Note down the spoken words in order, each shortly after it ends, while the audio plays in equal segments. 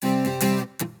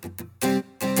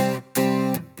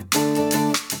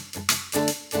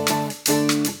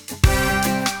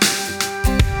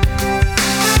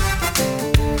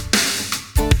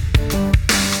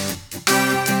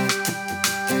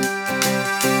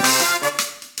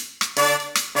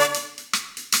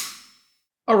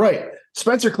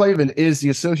Spencer Klavan is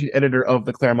the associate editor of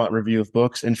the Claremont Review of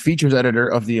Books and features editor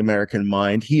of The American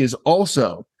Mind. He is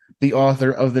also the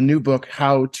author of the new book,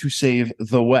 How to Save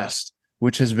the West,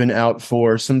 which has been out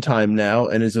for some time now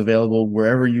and is available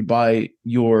wherever you buy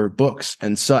your books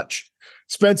and such.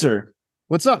 Spencer,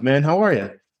 what's up, man? How are you?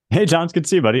 Hey, John, it's good to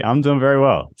see you, buddy. I'm doing very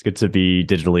well. It's good to be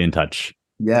digitally in touch.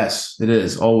 Yes, it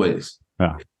is, always.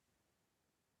 Yeah.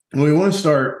 We want to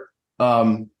start.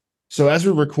 So as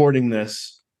we're recording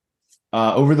this,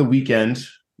 over the weekend,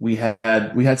 we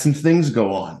had some things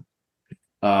go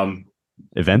on.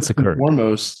 Events occurred.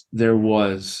 Foremost, there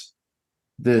was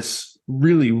this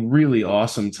really, really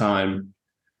awesome time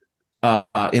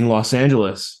in Los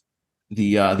Angeles.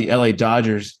 The LA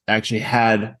Dodgers actually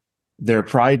had their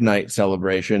Pride Night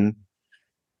celebration,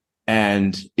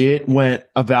 and it went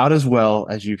about as well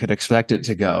as you could expect it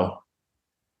to go.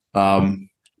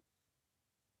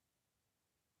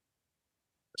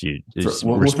 Do you just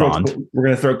respond? We're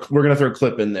gonna throw a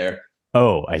clip in there.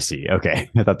 Oh, I see. Okay,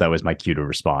 I thought that was my cue to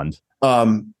respond.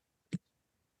 Oh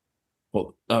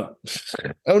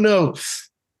no.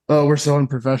 Oh, we're so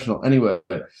unprofessional. Anyway,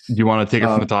 do you want to take it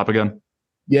from the top again?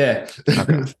 Yeah.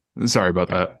 Okay. Sorry about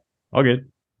that. All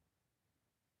good.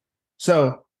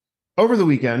 So, over the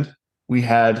weekend, we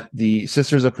had the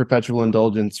Sisters of Perpetual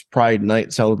Indulgence Pride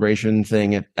Night celebration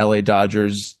thing at LA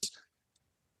Dodgers,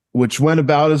 which went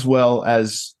about as well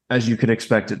as you could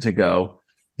expect it to go.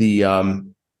 The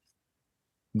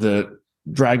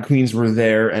drag queens were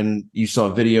there, and you saw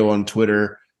a video on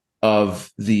Twitter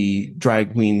of the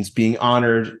drag queens being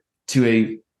honored to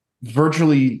a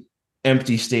virtually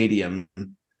empty stadium.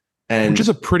 And which is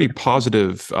a pretty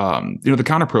positive, the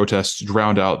counter protests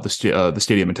drowned out the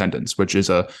stadium attendance, which is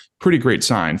a pretty great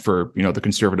sign for, the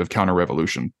conservative counter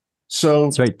revolution. So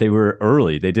that's right. They were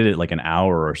early. They did it like an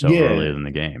hour or so earlier than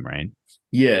the game, right?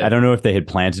 Yeah. I don't know if they had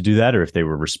planned to do that or if they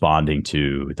were responding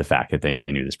to the fact that they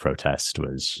knew this protest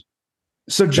was.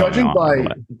 So judging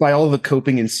by all the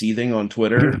coping and seething on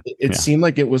Twitter, it seemed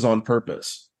like it was on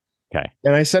purpose. Okay.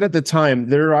 And I said at the time,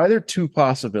 there are either two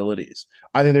possibilities.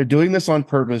 Either they're doing this on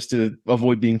purpose to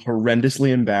avoid being horrendously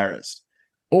embarrassed,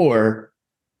 or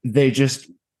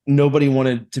nobody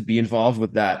wanted to be involved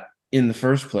with that in the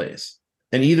first place.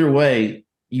 And either way,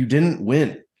 you didn't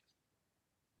win.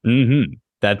 Mm-hmm.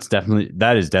 That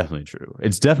is definitely true.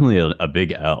 It's definitely a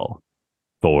big L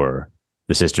for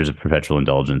the Sisters of Perpetual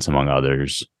Indulgence, among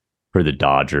others, for the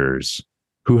Dodgers,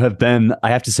 who have been, I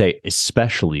have to say,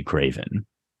 especially craven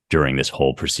during this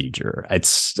whole procedure.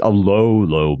 It's a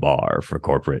low bar for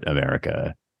corporate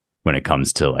America when it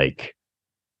comes to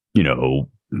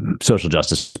social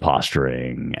justice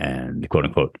posturing and quote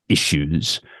unquote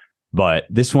issues. But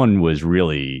this one was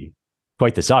really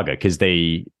quite the saga because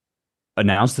they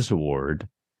announced this award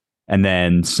and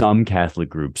then some Catholic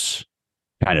groups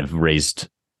kind of raised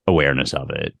awareness of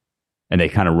it and they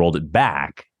kind of rolled it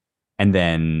back. And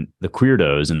then the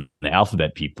Queerdos and the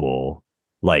alphabet people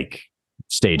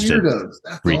staged it,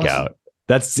 freak out.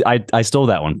 That's I stole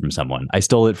that one from someone. I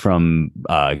stole it from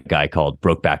a guy called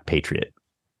Brokeback Patriot,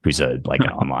 who's an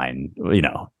online,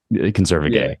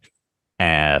 conservative gay,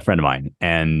 a friend of mine.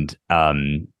 And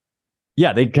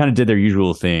they kind of did their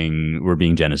usual thing. We're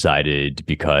being genocided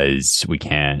because we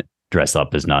can't dress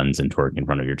up as nuns and twerk in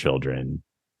front of your children.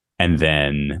 And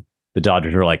then the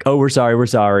Dodgers are like, oh, we're sorry.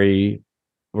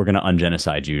 We're going to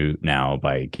ungenocide you now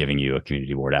by giving you a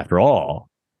community award after all.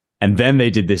 And then they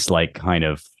did this kind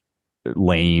of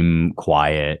lame,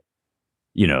 quiet,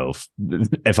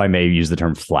 if I may use the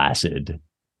term flaccid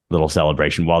little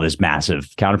celebration while this massive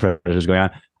counter protest is going on.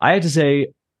 I had to say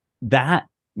that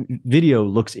video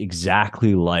looks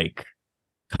exactly like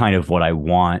kind of what I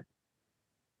want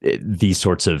these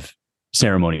sorts of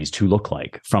ceremonies to look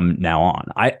like from now on.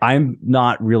 I'm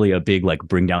not really a big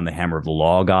bring down the hammer of the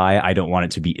law guy. I don't want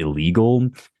it to be illegal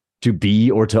to be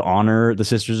or to honor the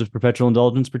Sisters of Perpetual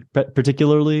Indulgence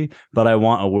particularly, but I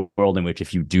want a world in which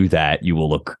if you do that, you will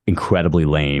look incredibly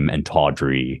lame and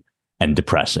tawdry and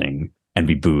depressing and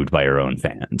be booed by your own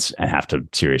fans and have to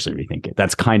seriously rethink it.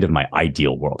 That's kind of my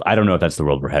ideal world. I don't know if that's the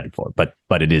world we're headed for, but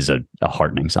it is a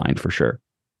heartening sign for sure.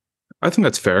 I think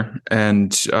that's fair.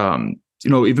 And,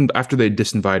 even after they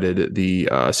disinvited the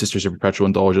Sisters of Perpetual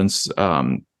Indulgence,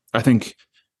 I think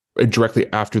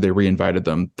directly after they reinvited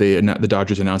them, the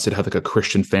Dodgers announced it had a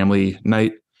Christian family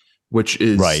night, which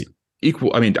is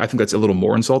equal. I mean, I think that's a little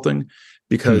more insulting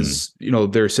because,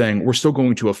 they're saying we're still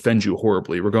going to offend you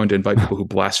horribly. We're going to invite people who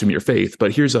blaspheme your faith.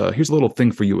 But here's a little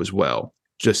thing for you as well.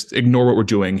 Just ignore what we're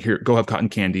doing here. Go have cotton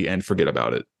candy and forget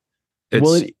about it.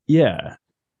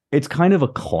 It's kind of a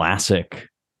classic,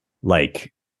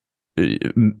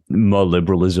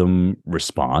 liberalism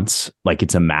response. Like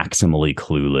it's a maximally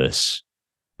clueless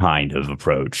kind of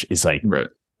approach. It's like, Right.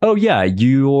 oh yeah,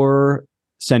 your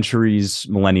centuries,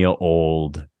 millennia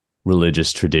old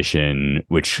religious tradition,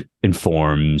 which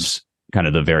informs kind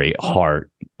of the very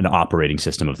heart and operating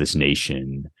system of this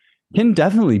nation, can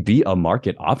definitely be a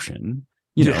market option,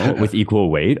 with equal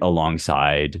weight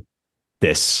alongside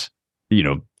this,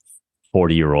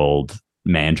 40-year-old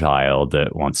man-child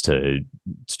that wants to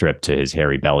strip to his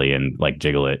hairy belly and like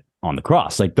jiggle it on the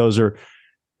cross. Like those are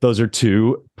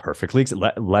two perfectly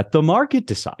let the market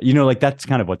decide. Like that's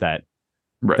kind of what that.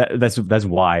 Right. That's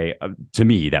why to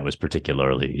me that was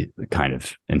particularly kind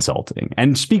of insulting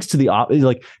and speaks to the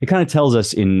like it kind of tells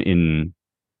us in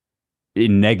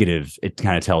negative. It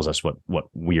kind of tells us what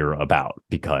we're about,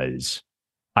 because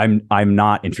I'm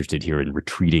not interested here in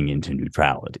retreating into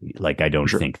neutrality. Like I don't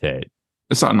think that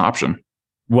it's not an option.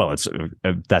 Well, it's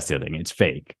that's the other thing. It's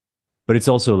fake, but it's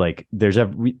also like there's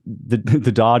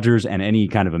the Dodgers and any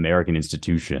kind of American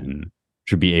institution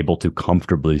should be able to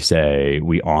comfortably say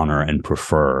we honor and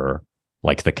prefer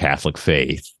like the Catholic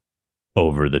faith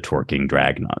over the twerking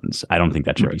drag nuns. I don't think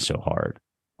that should be so hard.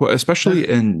 Well, especially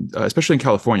in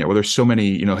California, where there's so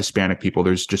many, Hispanic people,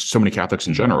 there's just so many Catholics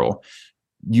in general.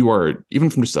 You are, even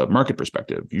from just a market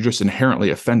perspective, you're just inherently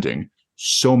offending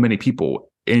so many people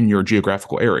in your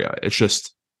geographical area. It's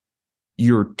just,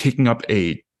 you're taking up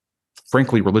a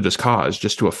frankly religious cause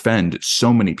just to offend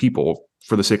so many people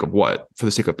for the sake of what? For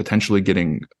the sake of potentially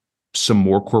getting some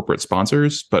more corporate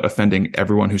sponsors, but offending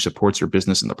everyone who supports your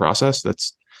business in the process.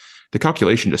 That's the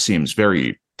calculation just seems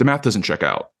the math doesn't check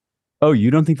out. Oh,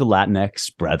 you don't think the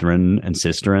Latinx brethren and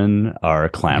sisterin are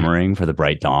clamoring for the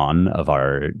bright dawn of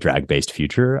our drag-based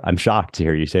future? I'm shocked to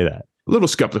hear you say that. A little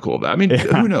skeptical of that. I mean,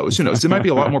 who knows? It might be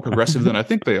a lot more progressive than I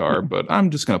think they are, but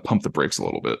I'm just going to pump the brakes a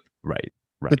little bit. Right.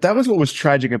 But that was what was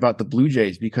tragic about the Blue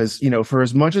Jays, because, for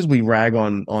as much as we rag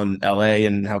on LA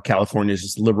and how California is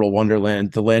this liberal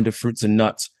wonderland, the land of fruits and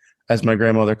nuts, as my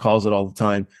grandmother calls it all the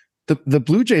time, the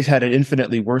Blue Jays had it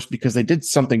infinitely worse because they did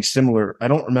something similar. I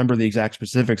don't remember the exact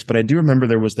specifics, but I do remember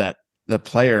there was the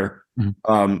player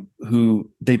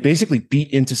who they basically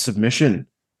beat into submission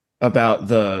about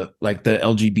the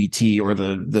LGBT or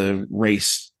the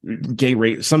race, gay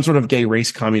race, some sort of gay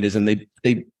race communism.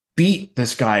 They beat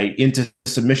this guy into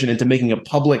submission, into making a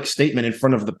public statement in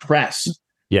front of the press.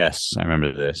 Yes, I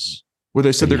remember this. Where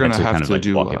they said they're going to have to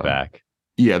do walk it back.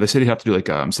 Yeah, they said you have to do like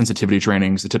sensitivity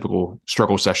trainings, the typical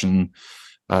struggle session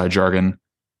jargon.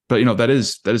 But that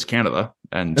is Canada,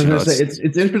 and it's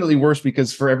infinitely worse,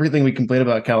 because for everything we complain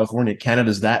about California,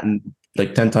 Canada's that and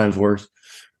like 10 times worse.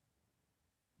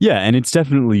 Yeah, and it's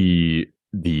definitely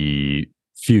the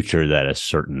future that a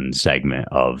certain segment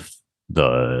of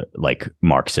the like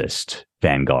Marxist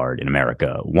vanguard in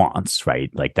America wants, right?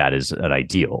 Like that is an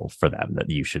ideal for them, that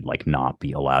you should like not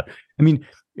be allowed. I mean,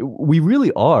 we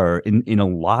really are in a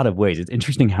lot of ways. It's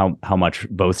interesting how much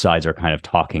both sides are kind of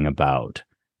talking about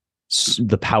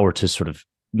the power to sort of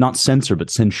not censor, but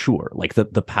censure, like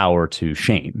the power to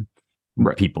shame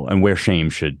people and where shame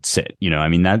should sit. I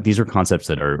mean, these are concepts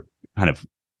that are kind of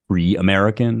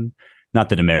pre-American. Not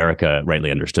that America,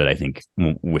 rightly understood, I think,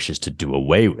 wishes to do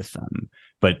away with them,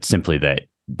 but simply that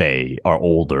they are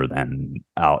older than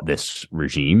this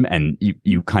regime, and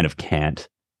you kind of can't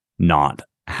not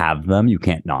have them. You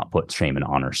can't not put shame and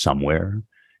honor somewhere.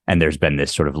 And there's been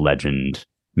this sort of legend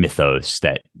mythos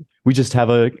that we just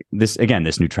have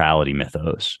this neutrality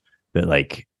mythos that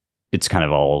like it's kind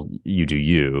of all you do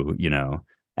you,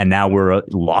 and now we're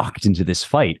locked into this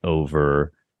fight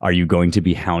over, are you going to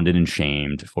be hounded and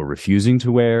shamed for refusing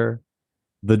to wear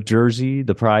the jersey,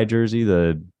 the pride jersey,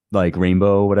 the like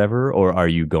rainbow, whatever? Or are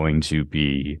you going to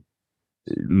be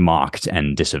mocked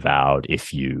and disavowed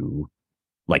if you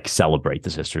like celebrate the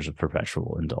Sisters of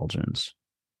Perpetual Indulgence?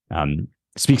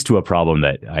 Speaks to a problem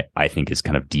that I think is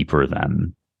kind of deeper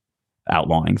than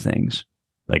outlawing things.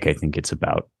 Like, I think it's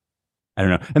about, I don't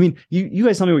know. I mean, you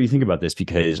guys tell me what you think about this,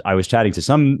 because I was chatting to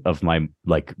some of my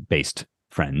like based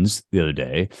friends the other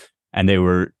day, and they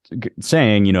were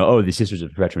saying, the Sisters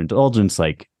of Perpetual Indulgence,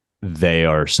 like they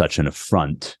are such an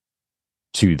affront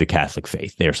to the Catholic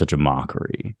faith. They are such a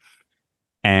mockery.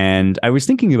 And I was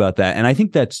thinking about that, and I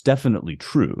think that's definitely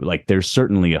true. Like there's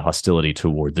certainly a hostility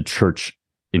toward the church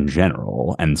in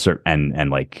general, and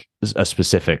like a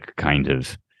specific kind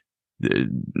of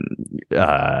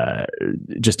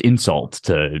just insult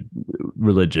to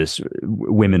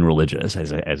women religious,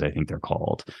 as I think they're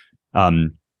called.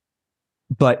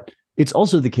 But it's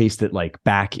also the case that like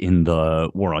back in the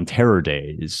War on Terror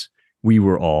days, we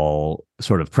were all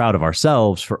sort of proud of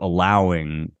ourselves for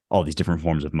allowing all these different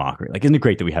forms of mockery. Like, isn't it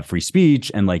great that we have free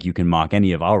speech and like you can mock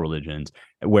any of our religions,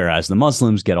 whereas the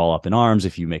Muslims get all up in arms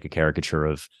if you make a caricature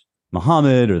of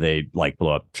Muhammad, or they like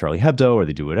blow up Charlie Hebdo, or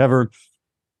they do whatever.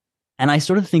 And I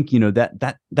sort of think,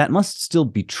 that must still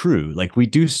be true. Like, we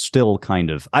do still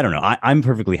kind of, I don't know, I'm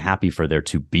perfectly happy for there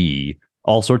to be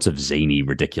all sorts of zany,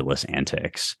 ridiculous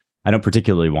antics. I don't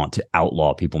particularly want to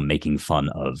outlaw people making fun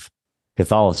of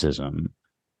Catholicism,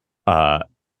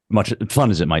 much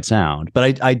fun as it might sound.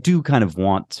 But I do kind of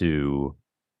want to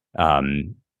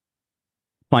find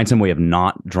some way of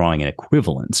not drawing an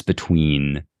equivalence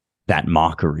between that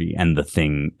mockery and the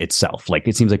thing itself. Like,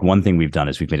 it seems like one thing we've done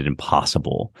is we've made it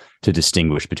impossible to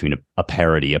distinguish between a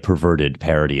parody, a perverted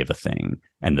parody of a thing,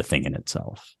 and the thing in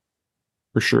itself.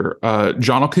 For sure.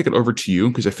 John, I'll kick it over to you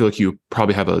because I feel like you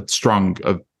probably have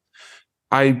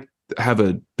I have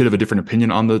a bit of a different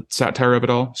opinion on the satire of it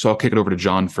all. So I'll kick it over to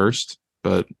John first.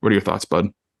 But what are your thoughts, bud?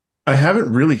 I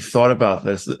haven't really thought about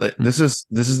this. This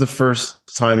is the first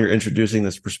time you're introducing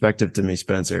this perspective to me,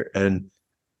 Spencer. And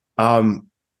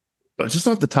but just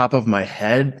off the top of my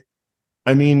head,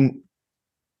 I mean,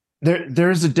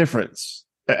 there's a difference.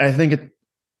 I think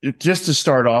just to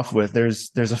start off with,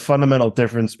 there's a fundamental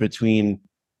difference between,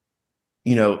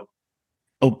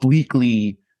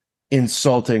 obliquely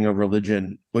insulting a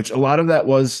religion, which a lot of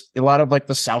like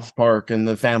the South Park and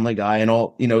the Family Guy and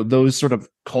all, those sort of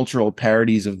cultural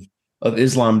parodies of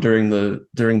Islam during the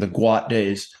Gwat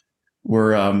days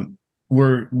were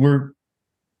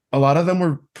a lot of them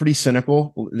were pretty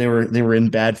cynical. They were in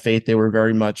bad faith. They were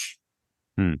very much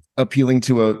appealing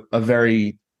to a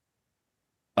very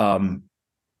I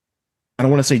don't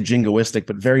want to say jingoistic,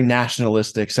 but very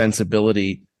nationalistic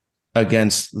sensibility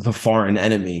against the foreign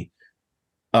enemy.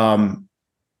 And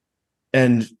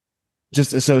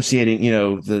just associating,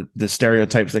 the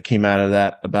stereotypes that came out of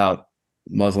that about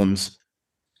Muslims.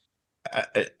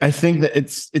 I think that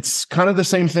it's kind of the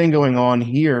same thing going on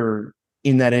here,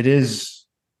 in that it is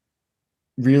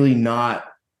really not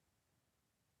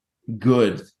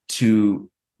good to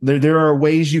there are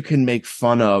ways you can make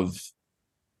fun of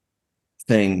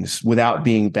things without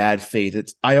being bad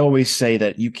faith. I always say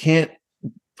that you can't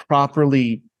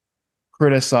properly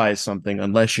criticize something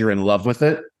unless you're in love with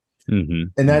it. Mm-hmm.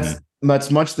 And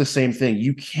that's much the same thing.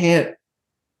 You can't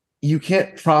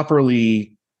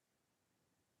properly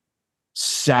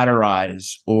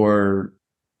satirize or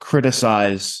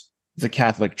criticize the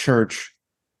Catholic Church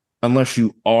unless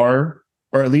you are,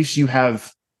 or at least you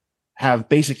have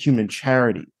basic human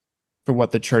charity for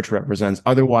what the church represents.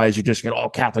 Otherwise, you just get all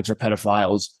Catholics are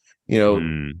pedophiles,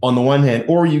 on the one hand,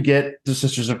 or you get the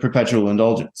Sisters of Perpetual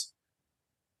Indulgence.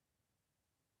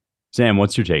 Sam,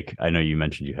 what's your take? I know you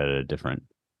mentioned you had a different.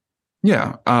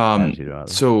 Yeah.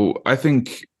 So I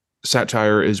think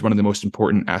satire is one of the most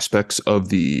important aspects of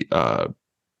the,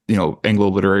 Anglo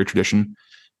literary tradition.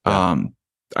 Yeah.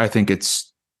 I think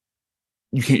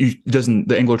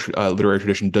the Anglo literary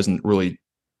tradition doesn't really,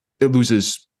 it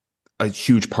loses a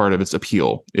huge part of its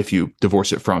appeal if you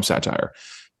divorce it from satire.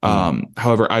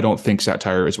 However, I don't think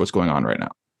satire is what's going on right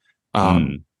now.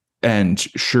 And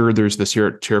sure, there's the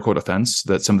satirical defense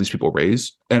that some of these people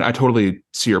raise. And I totally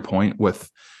see your point with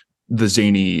the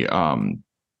zany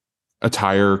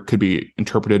attire could be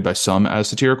interpreted by some as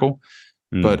satirical,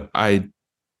 but I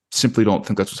simply don't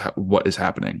think that's what is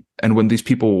happening. And when these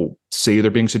people say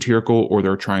they're being satirical or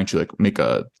they're trying to like make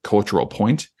a cultural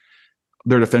point,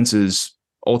 their defenses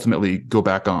ultimately go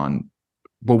back on,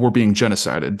 well, we're being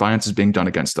genocided. Violence is being done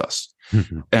against us.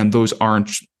 And those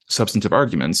aren't substantive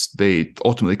arguments. They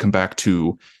ultimately come back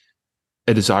to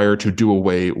a desire to do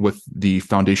away with the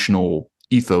foundational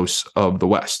ethos of the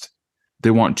West.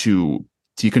 They want to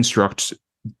deconstruct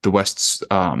the West's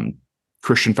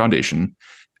Christian foundation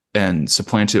and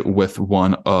supplant it with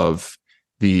one of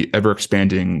the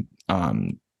ever-expanding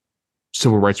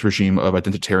civil rights regime of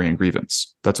identitarian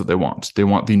grievance. That's what they want. They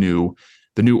want the new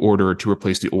order to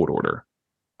replace the old order.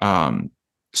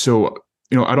 So,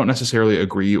 I don't necessarily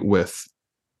agree with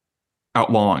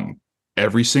outlawing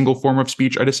every single form of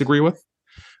speech I disagree with.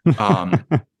 Just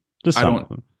some of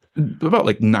them. About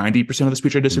like 90% of the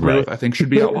speech I disagree with, I think should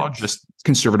be outlawed. Just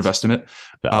conservative estimate.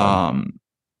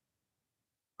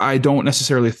 I don't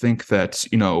necessarily think that,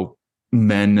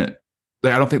 men,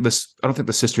 I don't think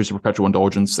the Sisters of Perpetual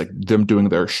Indulgence, like them doing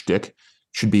their shtick,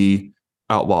 should be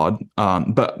outlawed.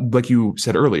 But like you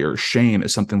said earlier, shame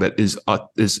is something that is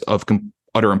of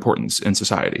utter importance in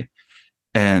society.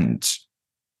 And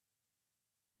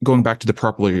going back to the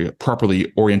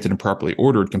properly oriented and properly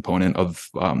ordered component of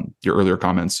your earlier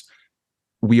comments,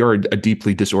 we are a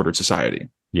deeply disordered society.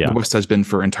 Yeah. The West has been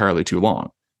for entirely too long.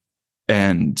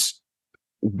 And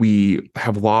we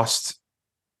have lost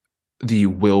the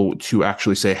will to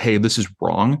actually say, hey, this is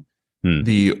wrong.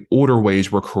 The older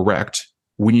ways were correct.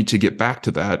 We need to get back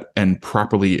to that and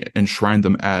properly enshrine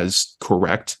them as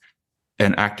correct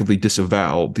and actively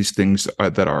disavow these things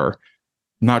that are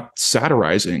not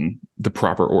satirizing the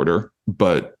proper order,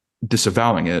 but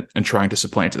disavowing it and trying to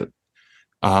supplant it.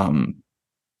 And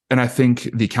I think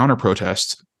the counter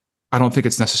protest, I don't think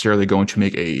it's necessarily going to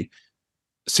make a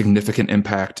significant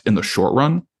impact in the short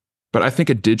run, but I think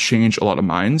it did change a lot of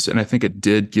minds. And I think it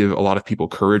did give a lot of people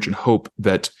courage and hope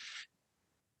that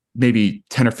maybe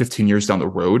 10 or 15 years down the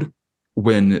road,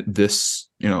 when this,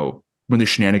 when the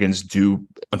shenanigans do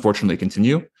unfortunately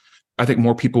continue, I think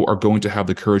more people are going to have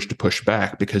the courage to push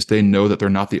back because they know that they're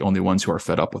not the only ones who are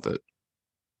fed up with it.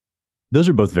 Those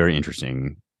are both very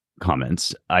interesting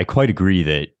comments. I quite agree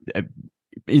that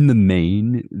in the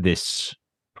main, this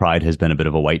Pride has been a bit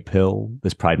of a white pill.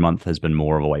 This Pride Month has been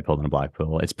more of a white pill than a black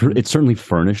pill. It's certainly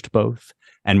furnished both.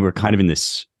 And we're kind of in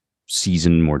this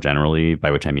season more generally,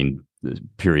 by which I mean the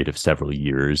period of several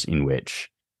years in which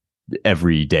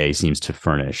every day seems to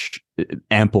furnish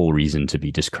ample reason to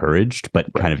be discouraged,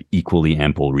 but kind of equally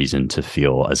ample reason to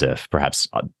feel as if perhaps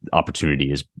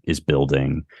opportunity is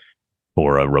building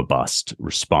for a robust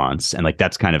response. And like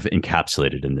that's kind of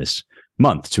encapsulated in this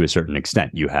month to a certain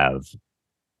extent. You have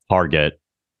Target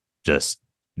just,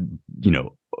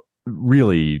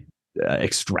 really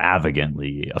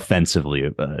extravagantly,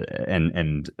 offensively,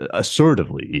 and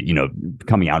assertively,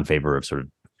 coming out in favor of sort of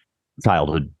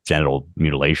childhood genital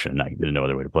mutilation. There's no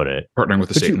other way to put it. Partnering with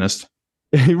the Satanist.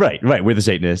 Right. With the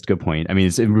Satanist. Good point. I mean,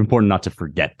 it's important not to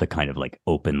forget the kind of like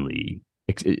openly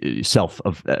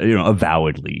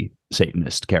avowedly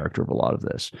Satanist character of a lot of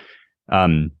this.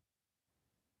 And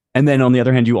then on the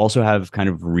other hand, you also have kind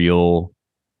of real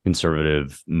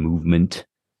conservative movement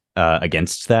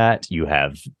against that. You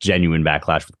have genuine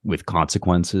backlash with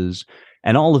consequences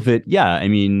and all of it. Yeah, I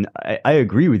mean, I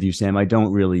agree with you, Sam. I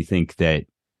don't really think that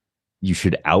you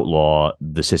should outlaw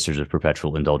the Sisters of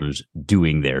Perpetual Indulgence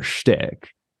doing their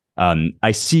shtick.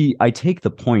 I take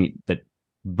the point that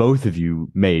both of you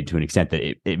made to an extent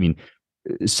that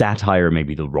satire may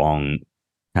be the wrong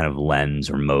kind of lens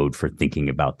or mode for thinking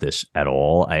about this at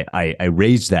all. I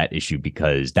raised that issue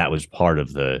because that was part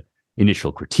of the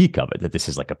initial critique of it, that this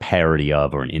is like a parody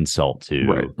of or an insult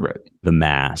to the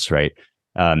mass, right?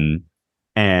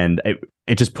 And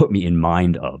it just put me in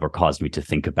mind of, or caused me to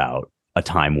think about a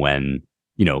time when,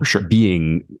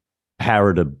 being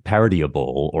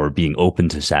parodiable or being open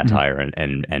to satire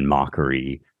and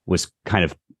mockery was kind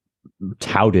of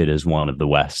touted as one of the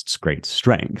West's great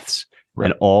strengths. Right.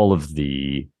 And all of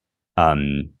the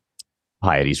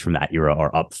pieties from that era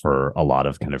are up for a lot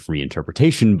of kind of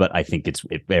reinterpretation. But I think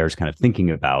it bears kind of thinking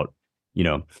about,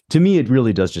 to me, it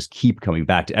really does just keep coming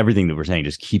back to everything that we're saying,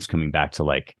 just keeps coming back to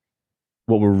like,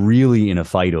 what we're really in a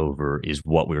fight over is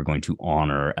what we're going to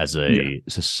honor as a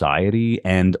society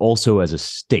and also as a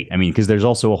state. I mean, because there's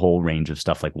also a whole range of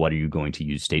stuff like, what are you going to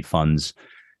use state funds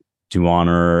to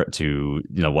honor, to,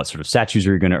 what sort of statues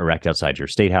are you going to erect outside your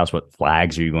state house? What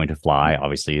flags are you going to fly?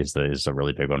 Obviously is a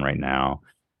really big one right now.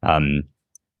 And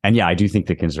yeah, I do think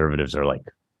the conservatives are like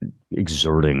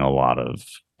exerting a lot of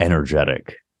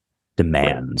energetic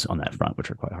demands on that front, which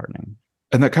are quite heartening.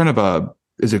 And that kind of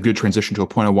is a good transition to a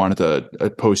point I wanted to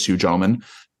pose to you, gentlemen.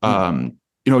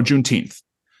 Juneteenth,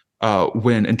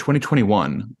 when in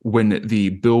 2021, when the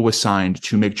bill was signed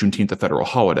to make Juneteenth a federal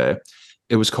holiday,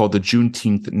 it was called the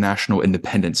Juneteenth National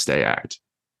Independence Day Act.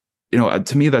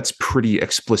 To me, that's pretty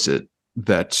explicit.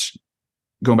 That,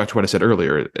 going back to what I said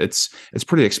earlier, it's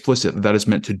pretty explicit that is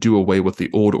meant to do away with the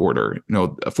old order.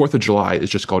 4th of July is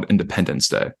just called Independence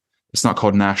Day. It's not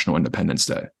called National Independence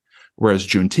Day. Whereas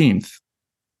Juneteenth,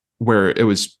 where it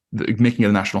was making it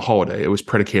a national holiday, it was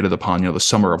predicated upon, the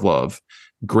summer of love,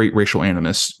 great racial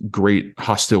animus, great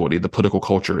hostility. The political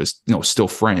culture is, still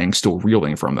fraying, still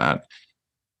reeling from that.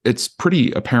 It's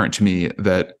pretty apparent to me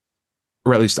that,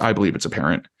 or at least I believe it's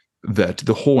apparent, that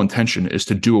the whole intention is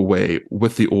to do away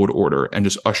with the old order and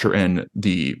just usher in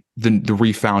the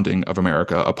refounding of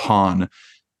America upon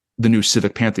the new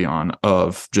civic pantheon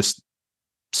of just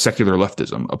secular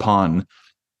leftism, upon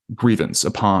grievance,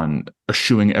 upon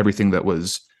eschewing everything that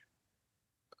was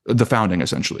the founding,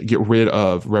 essentially. Get rid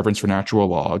of reverence for natural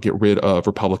law, get rid of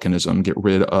republicanism, get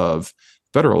rid of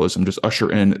federalism, just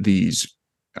usher in these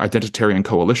identitarian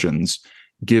coalitions,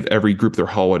 give every group their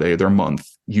holiday, their month,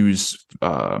 use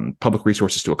public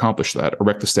resources to accomplish that,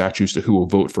 erect the statues to who will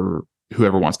vote for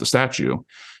whoever wants the statue,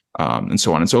 and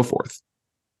so on and so forth.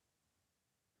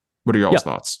 What are your all's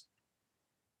thoughts?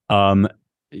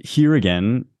 Here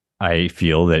again, I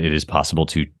feel that it is possible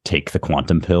to take the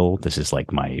quantum pill. This is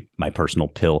like my personal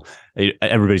pill.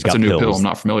 Everybody's That's got a new pills. pill. I'm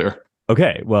not familiar.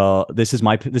 Okay, well, this is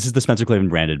the Spencer Klavan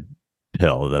branded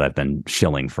pill that I've been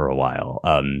shilling for a while.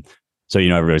 So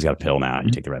everybody's got a pill now.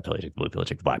 You take the red pill, you take the blue pill, you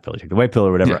take the black pill, you take the white pill,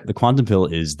 or whatever. Yeah. The quantum pill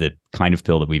is the kind of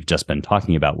pill that we've just been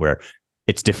talking about, where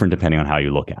it's different depending on how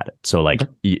you look at it. So, like,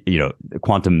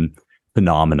 quantum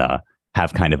phenomena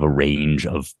have kind of a range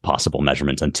of possible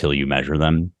measurements until you measure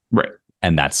them. Right.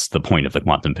 And that's the point of the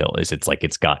quantum pill, is it's like,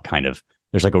 it's got kind of,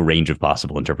 there's like a range of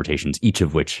possible interpretations, each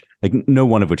of which, like, no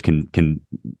one of which can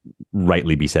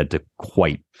rightly be said to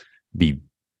quite be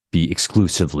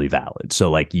exclusively valid. So,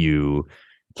 like, you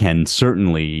can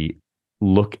certainly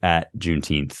look at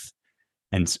Juneteenth,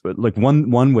 and like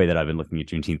one way that I've been looking at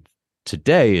Juneteenth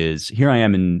today is, here I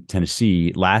am in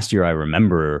Tennessee. Last year, I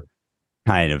remember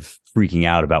kind of freaking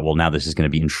out about, well, now this is going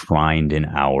to be enshrined in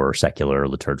our secular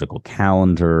liturgical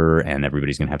calendar, and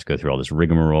everybody's going to have to go through all this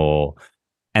rigmarole.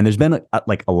 And there's been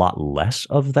a lot less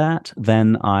of that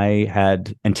than I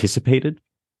had anticipated.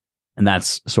 And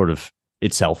that's sort of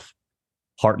itself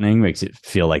heartening, makes it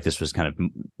feel like this was kind of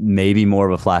maybe more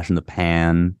of a flash in the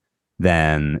pan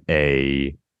than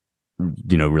a,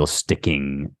 real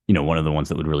sticking, one of the ones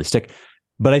that would really stick.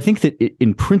 But I think that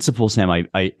in principle, Sam,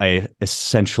 I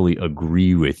essentially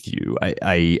agree with you.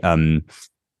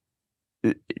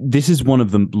 This is one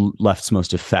of the left's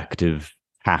most effective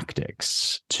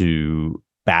tactics to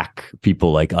back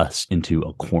people like us into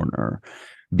a corner,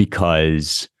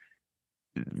 because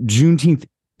Juneteenth,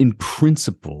 in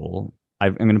principle,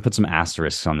 I'm going to put some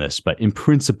asterisks on this, but in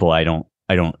principle, I don't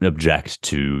object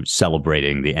to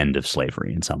celebrating the end of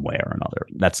slavery in some way or another.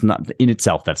 That's not in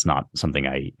itself. That's not something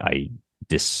I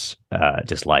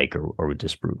dislike or would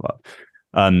disapprove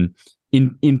of.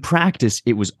 In practice,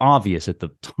 it was obvious at the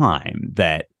time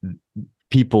that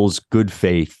people's good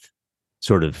faith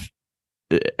sort of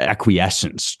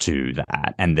acquiescence to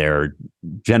that and their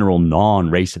general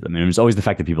non-racism, and it was always the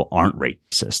fact that people aren't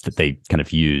racist that they kind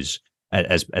of use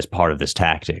as part of this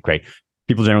tactic, right?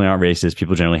 People generally aren't racist.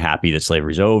 People are generally happy that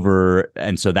slavery's over.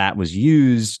 And so that was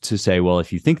used to say, well,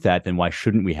 if you think that, then why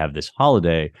shouldn't we have this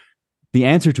holiday? The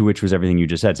answer to which was everything you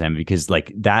just said, Sam, because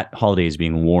like that holiday is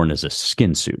being worn as a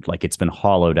skin suit. Like, it's been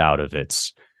hollowed out of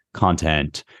its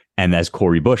content. And as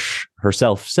Cori Bush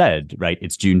herself said, right,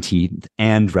 it's Juneteenth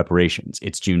and reparations.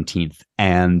 It's Juneteenth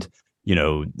and,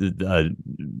 the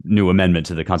new amendment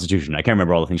to the Constitution. I can't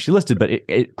remember all the things she listed, but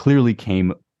it clearly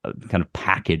came kind of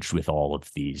packaged with all of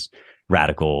these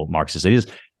radical Marxist ideas.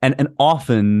 And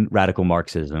often radical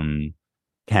Marxism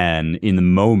can, in the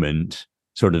moment,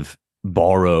 sort of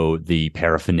borrow the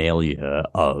paraphernalia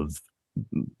of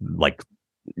like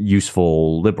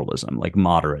useful liberalism, like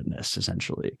moderateness,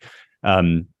 essentially.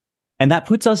 And that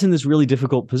puts us in this really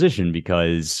difficult position,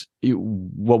 because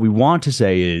what we want to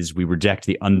say is we reject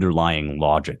the underlying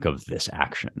logic of this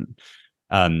action.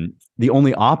 The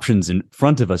only options in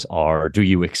front of us are, do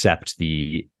you accept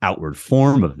the outward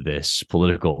form of this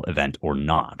political event or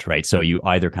not, right? So you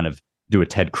either kind of do a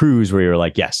Ted Cruz where you're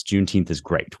like, yes, Juneteenth is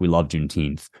great, we love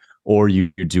Juneteenth, or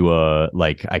you do a,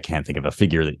 like, I can't think of a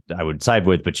figure that I would side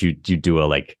with, but you do a,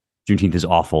 like, Juneteenth is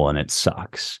awful and it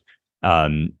sucks.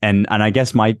 And I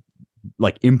guess my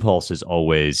like impulse is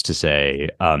always to say,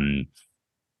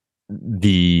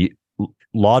 the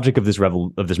logic of this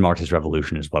Marxist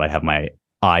revolution is what I have my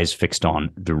eyes fixed on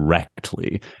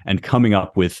directly, and coming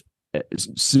up with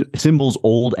symbols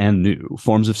old and new,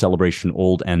 forms of celebration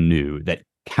old and new, that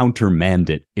countermand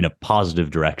it in a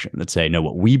positive direction, that say, no,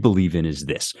 what we believe in is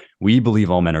this. We believe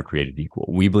all men are created equal.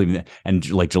 We believe in that. And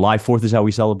like July 4th is how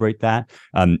we celebrate that.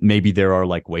 Maybe there are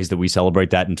like ways that we celebrate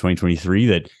that in 2023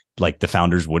 that like the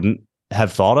founders wouldn't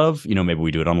have thought of. Maybe we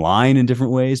do it online in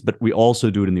different ways, but we also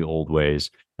do it in the old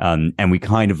ways. And we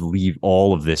kind of leave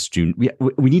all of this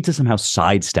we need to somehow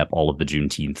sidestep all of the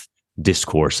Juneteenth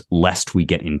discourse, lest we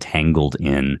get entangled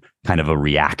in kind of a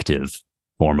reactive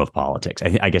form of politics.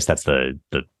 I guess that's the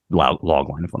log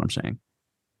line of what I'm saying.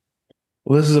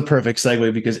 Well, this is a perfect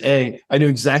segue, because I knew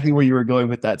exactly where you were going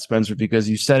with that, Spencer, because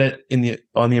you said it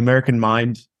on the American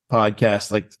Mind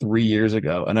podcast like 3 years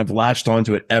ago, and I've latched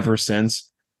onto it ever since.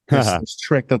 This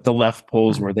trick that the left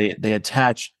pulls, where they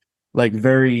attach like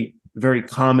very, very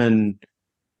common.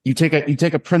 You take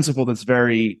a principle that's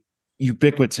very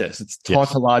ubiquitous. It's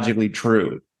tautologically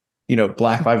true.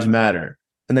 Black Lives Matter.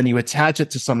 And then you attach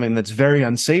it to something that's very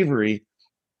unsavory.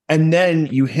 And then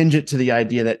you hinge it to the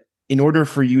idea that in order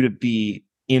for you to be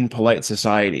in polite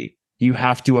society, you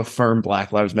have to affirm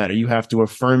Black Lives Matter. You have to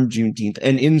affirm Juneteenth.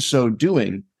 And in so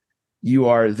doing, you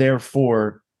are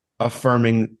therefore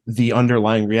affirming the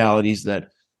underlying realities that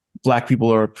Black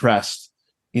people are oppressed,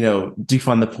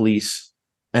 defund the police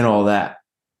and all that.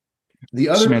 The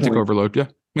other Semantic point, overload. Yeah,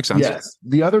 makes sense. yes.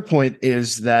 The other point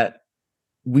is that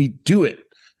we do it.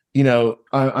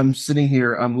 I'm sitting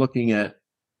here, I'm looking at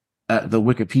the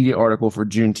Wikipedia article for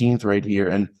Juneteenth right here.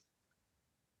 And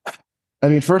I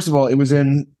mean, first of all, it was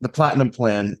in the Platinum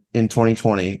Plan in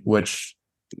 2020, which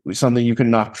was something you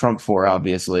can knock Trump for,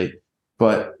 obviously.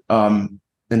 But, and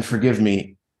forgive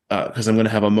me, because I'm going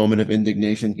to have a moment of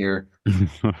indignation here.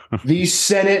 The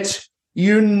Senate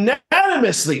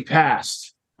unanimously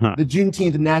passed the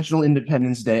Juneteenth National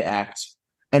Independence Day Act,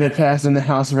 and it passed in the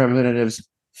House of Representatives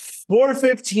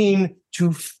 415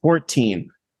 to 14.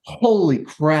 Holy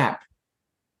crap.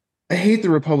 I hate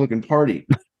the Republican Party.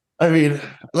 I mean,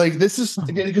 like, this is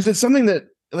because it's something that,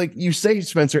 like you say,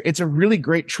 Spencer, it's a really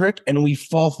great trick and we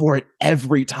fall for it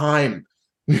every time.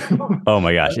 Oh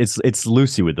my gosh. It's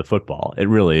Lucy with the football. It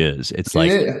really is. It's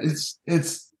like,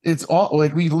 it's all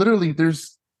like we literally,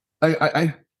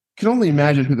 I can only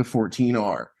imagine who the 14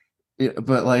 are,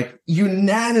 but like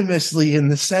unanimously in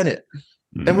the Senate.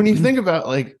 And when you think about,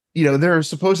 like, there are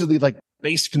supposedly like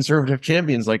base conservative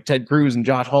champions like Ted Cruz and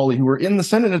Josh Hawley who were in the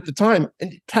Senate at the time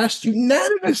and passed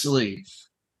unanimously.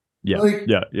 Yeah. Like,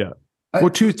 yeah. Well,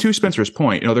 to Spencer's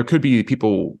point, there could be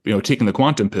people, taking the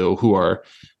quantum pill who are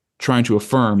trying to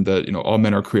affirm that, all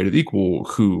men are created equal,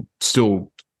 who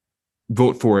still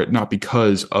vote for it, not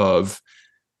because of,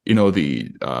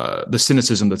 the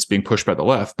cynicism that's being pushed by the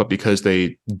left, but because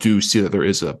they do see that there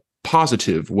is a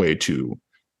positive way to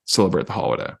celebrate the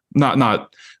holiday.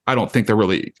 I don't think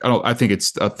I think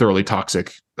it's a thoroughly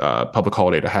toxic public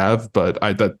holiday to have, but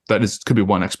could be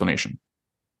one explanation.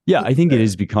 Yeah, I think it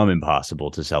has become impossible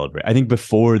to celebrate. I think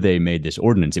before they made this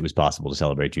ordinance, it was possible to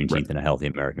celebrate Juneteenth in a healthy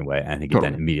American way. And I think it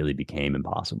then immediately became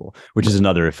impossible, which is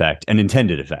another effect, an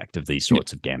intended effect of these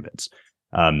sorts of gambits.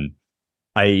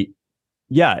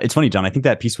 It's funny, John. I think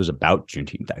that piece was about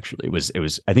Juneteenth. Actually,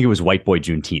 I think it was White Boy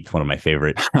Juneteenth, one of my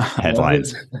favorite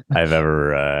headlines I've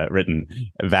ever written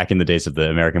back in the days of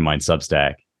the American Mind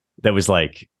Substack. That was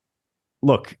like,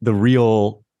 look, the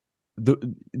real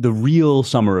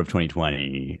summer of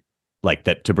 2020, like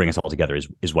that, to bring us all together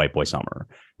is White Boy Summer.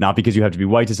 Not because you have to be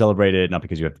white to celebrate it, not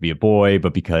because you have to be a boy,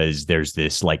 but because there's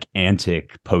this like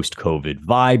antic post-COVID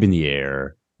vibe in the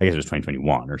air. I guess it was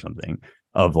 2021 or something,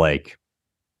 of like,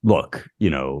 look,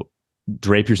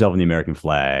 drape yourself in the American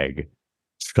flag,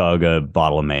 chug a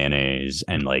bottle of mayonnaise,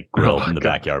 and like grill in the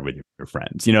backyard with your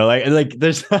friends. Like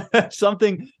there's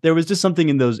there was just something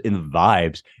in the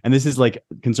vibes. And this is like,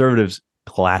 conservatives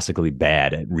classically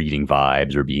bad at reading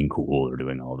vibes or being cool or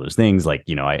doing all those things. Like,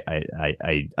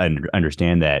 I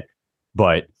understand that,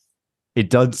 but it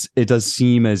does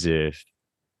seem as if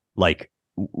like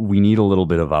we need a little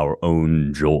bit of our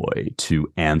own joy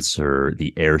to answer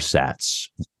the airsats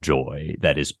joy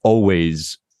that is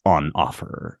always on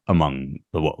offer among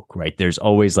the woke, right? There's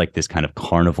always like this kind of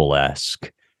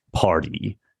carnival-esque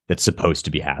party that's supposed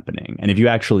to be happening. And if you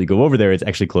actually go over there, it's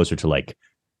actually closer to like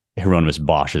Hieronymus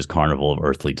Bosch's Carnival of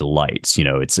Earthly Delights.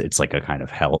 It's like a kind of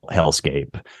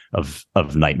hellscape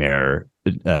of nightmare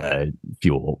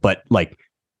fuel, but like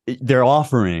they're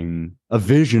offering a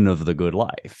vision of the good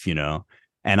life,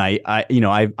 And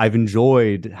I've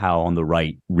enjoyed how on the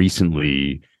right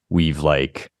recently we've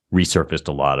like resurfaced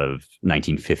a lot of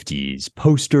 1950s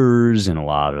posters and a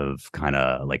lot of kind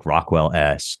of like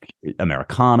Rockwell-esque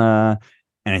Americana.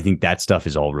 And I think that stuff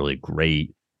is all really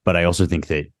great. But I also think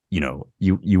that,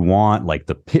 you want like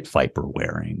the pit viper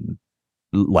wearing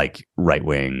like right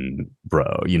wing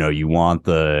bro, you want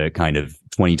the kind of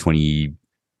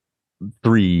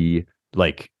 2023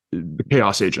 like the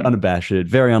chaos agent, unabashed,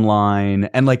 very online,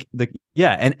 and like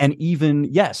and even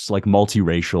like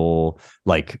multiracial,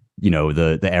 like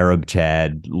the Arab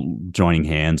Chad joining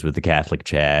hands with the Catholic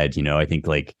Chad. I think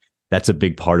like that's a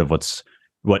big part of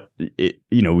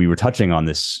we were touching on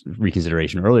this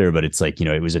reconsideration earlier, but it's like,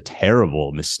 it was a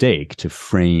terrible mistake to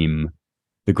frame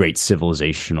the great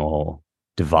civilizational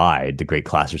divide, the great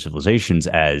class of civilizations,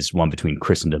 as one between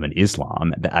Christendom and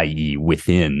Islam, i.e.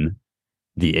 within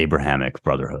the Abrahamic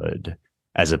Brotherhood,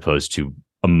 as opposed to,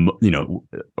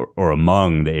 or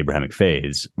among the Abrahamic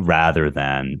faiths, rather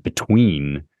than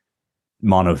between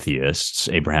monotheists,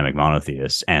 Abrahamic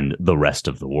monotheists, and the rest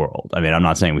of the world. I mean, I'm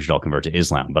not saying we should all convert to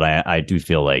Islam, but I do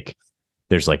feel like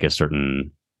there's like a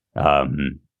certain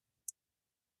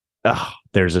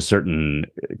there's a certain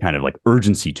kind of like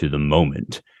urgency to the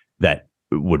moment that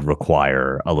would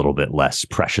require a little bit less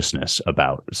preciousness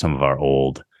about some of our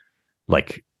old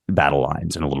like battle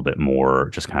lines, and a little bit more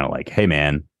just kind of like, hey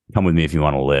man, come with me if you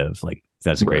want to live. Like,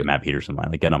 that's a great Matt Peterson line,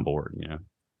 like, get on board.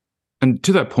 And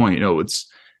to that point, it's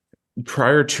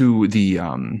prior to the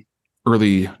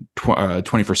early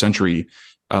 21st century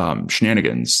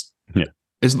shenanigans, Yeah.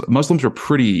 is Muslims are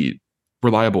pretty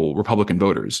reliable Republican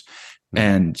voters,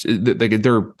 and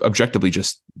they're objectively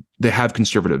they have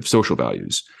conservative social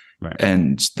values. Right.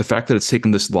 And the fact that it's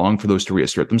taken this long for those to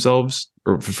reassert themselves,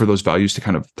 or for those values to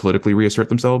kind of politically reassert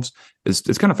themselves,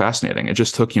 it's kind of fascinating. It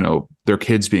just took, their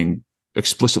kids being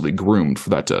explicitly groomed for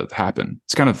that to happen.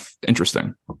 It's kind of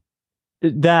interesting.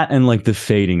 That and like the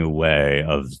fading away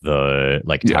of the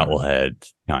towel head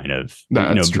kind of,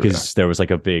 because there was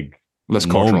like a big less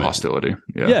cultural hostility.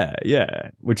 Yeah.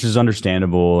 Which is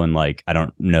understandable. And like, I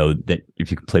don't know that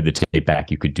if you could play the tape back,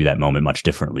 you could do that moment much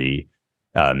differently.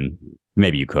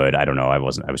 Maybe you could. I don't know. I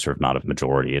was sort of not of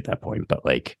majority at that point, but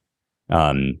like,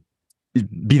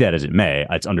 be that as it may,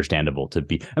 it's understandable to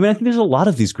be. I mean, I think there's a lot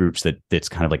of these groups that's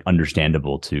kind of like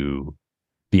understandable to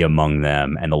be among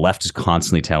them. And the left is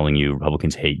constantly telling you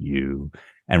Republicans hate you,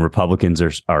 and Republicans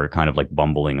are kind of like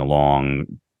bumbling along,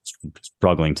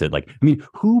 struggling to like, I mean,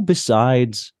 who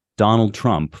besides Donald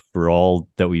Trump, for all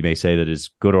that we may say that is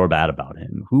good or bad about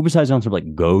him, who besides Donald Trump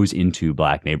like goes into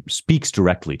black neighbors, speaks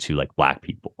directly to like black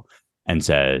people and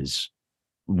says,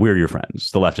 we're your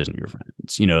friends. The left isn't your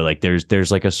friends. Like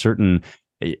there's like a certain,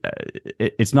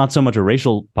 it's not so much a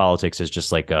racial politics as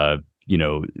just like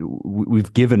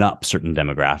we've given up certain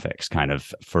demographics kind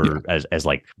of as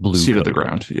like blue seat of the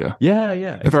ground. Yeah.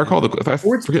 If I recall,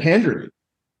 pandering.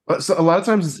 So a lot of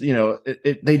times,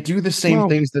 they do the same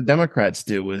things the Democrats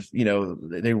do with,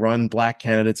 they run black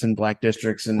candidates in black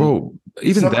districts. And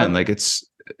even then, like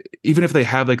even if they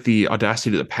have like the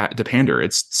audacity to pander,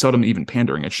 it's seldom even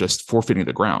pandering. It's just forfeiting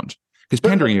the ground, because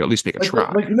pandering, you at least make a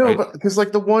try. Because the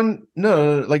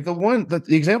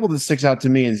example that sticks out to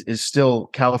me is still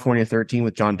California 13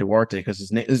 with John Duarte, because his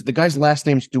name is, the guy's last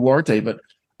name's Duarte. But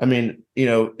I mean,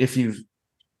 for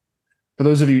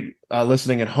those of you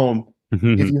listening at home,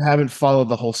 if you haven't followed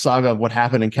the whole saga of what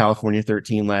happened in California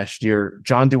 13 last year,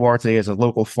 John Duarte is a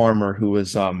local farmer who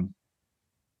was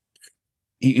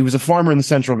he was a farmer in the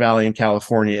Central Valley in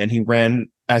California, and he ran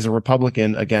as a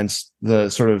Republican against the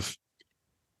sort of,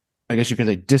 I guess you could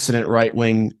say, dissident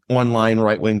online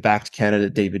right-wing backed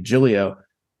candidate David Giglio.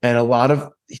 And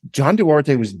John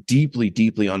Duarte was deeply,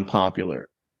 deeply unpopular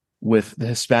with the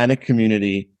Hispanic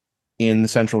community in the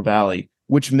Central Valley,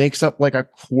 which makes up like a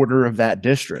quarter of that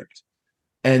district.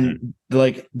 And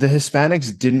like the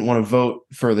Hispanics didn't want to vote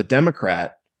for the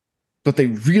Democrat, but they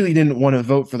really didn't want to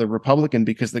vote for the Republican,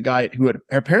 because the guy who had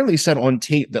apparently said on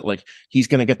tape that like he's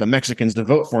going to get the Mexicans to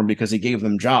vote for him because he gave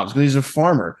them jobs, because he's a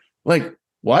farmer. Like,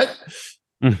 what?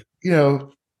 And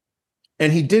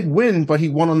he did win, but he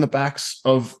won on the backs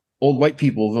of old white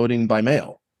people voting by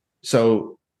mail.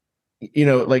 So,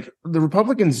 like the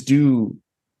Republicans do,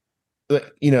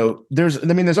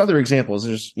 there's other examples.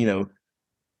 There's,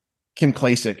 Kim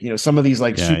Klacik, some of these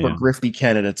like grifty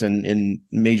candidates in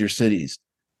major cities.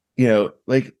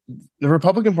 Like the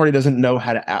Republican Party doesn't know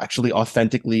how to actually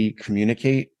authentically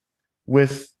communicate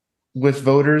with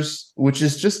voters, which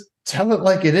is just tell it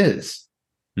like it is.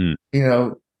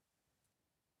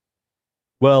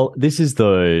 Well, this is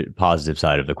the positive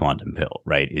side of the quantum pill,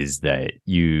 right? Is that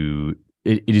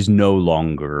it is no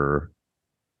longer,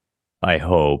 I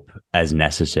hope, as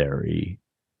necessary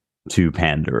to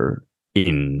pander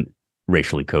in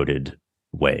racially coded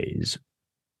ways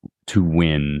to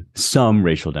win some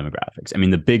racial demographics. I mean,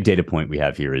 the big data point we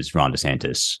have here is Ron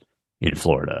DeSantis in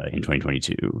Florida in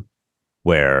 2022,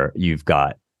 where you've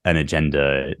got an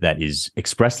agenda that is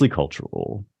expressly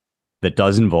cultural, that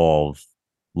does involve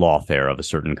lawfare of a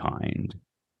certain kind,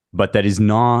 but that is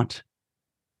not,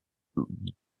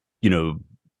 yo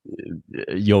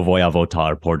voy a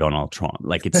votar por Donald Trump.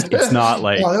 Like it's not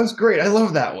like, oh, that was great. I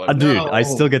love that one. Dude, I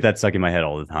still get that stuck in my head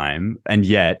all the time. And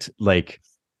yet, like,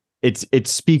 it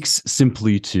speaks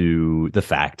simply to the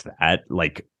fact that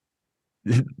like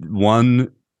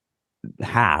one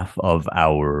half of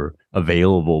our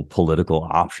available political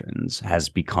options has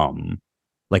become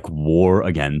like war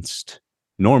against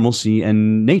normalcy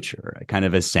and nature, kind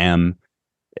of as Sam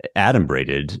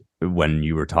adumbrated when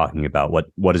you were talking about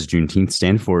what does Juneteenth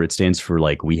stand for. It stands for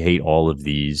like, we hate all of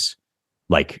these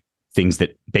like things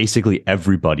that basically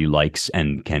everybody likes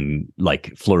and can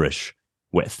like flourish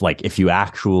with. Like if you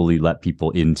actually let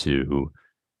people into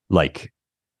like,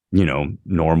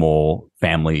 normal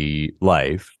family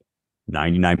life,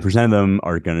 99% of them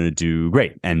are going to do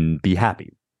great and be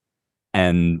happy.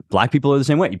 And black people are the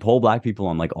same way. You poll black people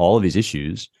on like all of these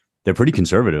issues, they're pretty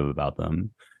conservative about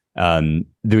them. The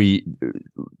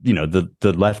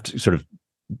left sort of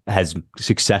has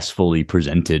successfully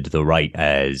presented the right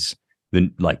as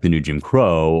the new Jim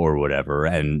Crow or whatever,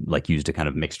 and like used a kind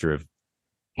of mixture of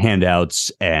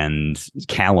handouts and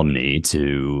calumny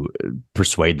to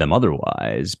persuade them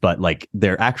otherwise. But like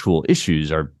their actual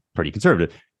issues are pretty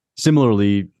conservative.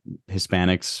 Similarly,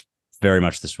 Hispanics very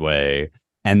much this way.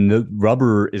 And the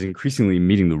rubber is increasingly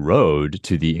meeting the road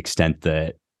to the extent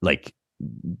that like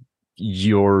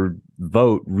your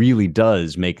vote really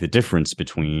does make the difference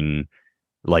between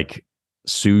like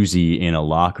Susie in a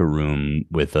locker room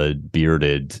with a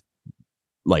bearded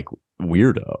like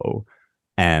weirdo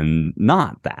and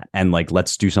not that. And like,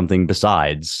 let's do something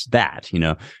besides that, you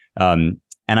know? And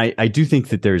I do think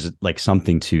that there's like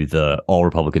something to the all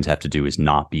Republicans have to do is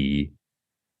not be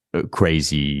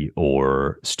crazy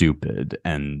or stupid,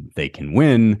 and they can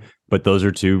win. But those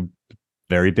are two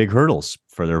very big hurdles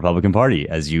for the Republican Party,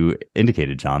 as you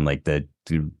indicated, John. Like that,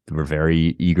 we're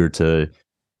very eager to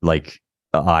like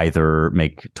either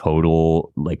make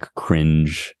total like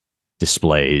cringe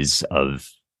displays of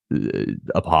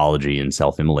apology and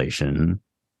self-immolation,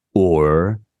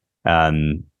 or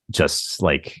just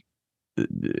like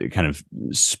kind of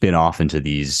spin off into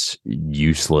these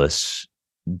useless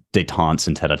détentes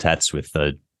and tête-à-têtes with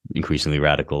the increasingly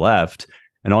radical left.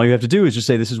 And all you have to do is just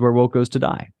say, this is where woke goes to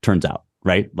die, turns out,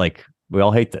 right? Like, we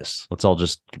all hate this. Let's all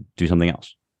just do something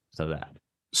else instead of that.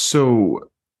 So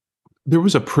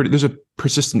there's a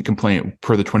persistent complaint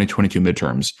per the 2022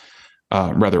 midterms,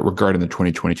 regarding the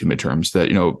 2022 midterms, that,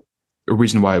 you know, a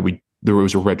reason why there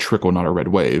was a red trickle, not a red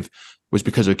wave, was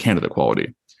because of candidate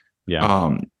quality.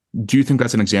 Yeah. Do you think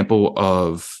that's an example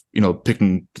of, you know,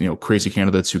 picking, you know, crazy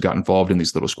candidates who got involved in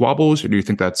these little squabbles, or do you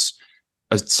think that's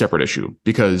a separate issue?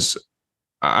 Because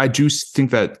I do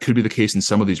think that could be the case in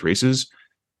some of these races,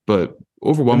 but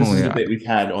overwhelmingly, this is a debate we've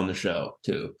had on the show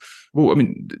too. Well, I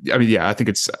mean, yeah, I think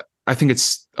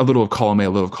it's a little of column A, a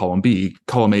little of column B.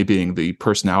 Column A being the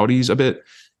personalities a bit,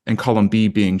 and column B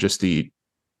being just the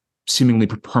seemingly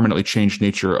permanently changed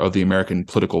nature of the American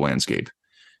political landscape.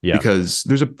 Yeah. Because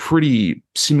there's a pretty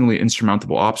seemingly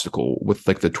insurmountable obstacle with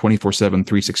like the 24/7,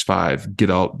 365 get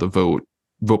out the vote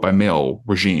by mail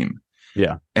regime.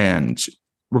 Yeah. And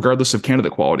regardless of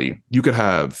candidate quality, you could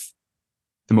have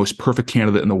the most perfect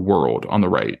candidate in the world on the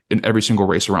right in every single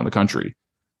race around the country.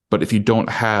 But if you don't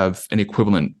have an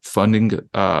equivalent funding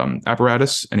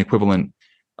apparatus, an equivalent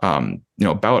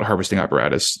ballot harvesting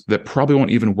apparatus, that probably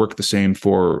won't even work the same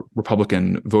for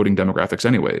Republican voting demographics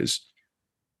anyways.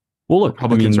 Well, look,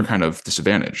 Republicans are kind of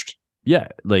disadvantaged. Yeah,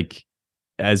 like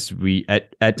as we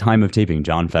at time of taping,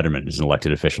 John Fetterman is an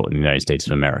elected official in the United States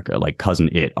of America. Like cousin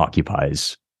It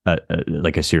occupies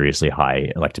like a seriously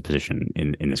high elected position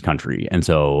in this country, and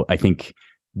so I think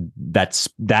that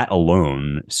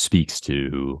alone speaks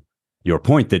to your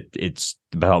point that it's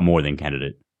about more than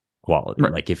candidate quality.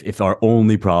 Right. Like if our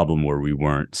only problem were we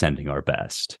weren't sending our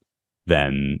best,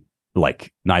 then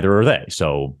like neither are they.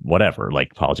 So whatever,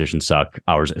 like politicians suck.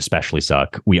 Ours especially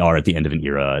suck. We are at the end of an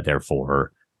era.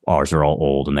 Therefore, ours are all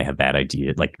old and they have bad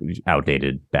ideas, like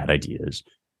outdated bad ideas.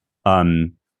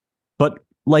 But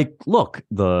like, look,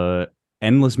 the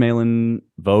endless mail-in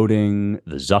voting,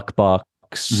 the Zuck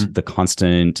bucks, the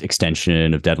constant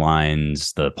extension of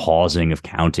deadlines, the pausing of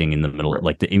counting in the middle,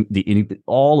 like the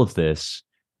all of this,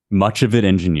 much of it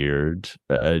engineered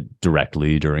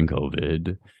directly during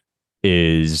COVID,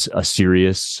 is a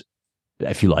serious,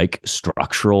 if you like,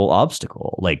 structural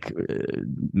obstacle. Like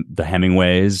the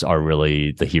Hemingways are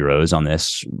really the heroes on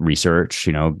this research.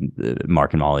 You know,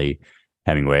 Mark and Molly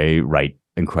Hemingway write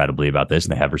incredibly about this,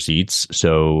 and they have receipts.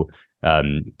 So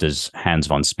does Hans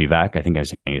von Spivak, I think I'm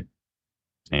saying his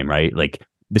name right. Like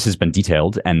this has been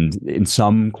detailed, and in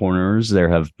some corners there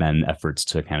have been efforts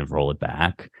to kind of roll it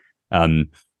back.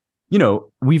 You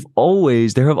know,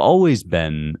 there have always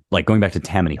been, like going back to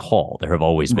Tammany Hall, there have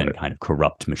always been kind of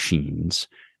corrupt machines.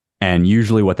 And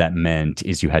usually what that meant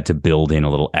is you had to build in a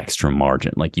little extra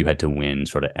margin, like you had to win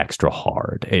sort of extra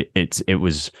hard. It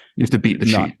was, you have to beat the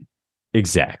sheet.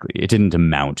 Exactly. It didn't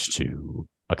amount to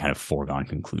a kind of foregone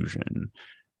conclusion.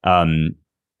 And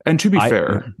to be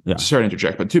fair, sorry to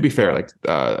interject, but to be fair, like,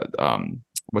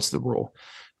 what's the rule?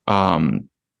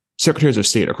 Secretaries of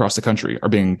state across the country are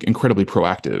being incredibly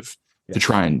proactive to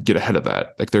try and get ahead of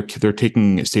that. Like they're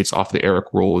taking states off the ERIC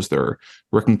rules. They're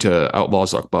working to outlaw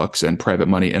Zuck bucks and private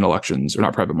money in elections, or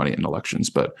not private money in elections,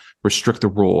 but restrict the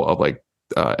role of like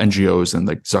NGOs and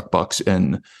like Zuck bucks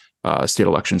in state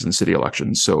elections and city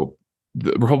elections. So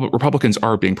the Republicans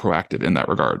are being proactive in that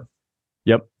regard.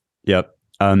 Yep.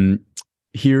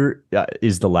 Here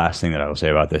is the last thing that I will say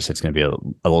about this. It's going to be a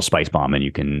little spice bomb, and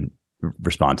you can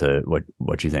respond to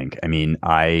what you think. I mean,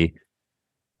 I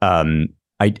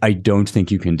don't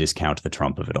think you can discount the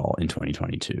Trump of it all in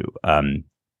 2022.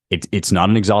 It's not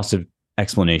an exhaustive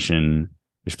explanation.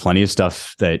 There's plenty of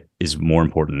stuff that is more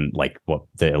important, like what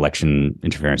the election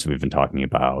interference that we've been talking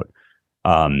about.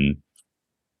 And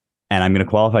I'm going to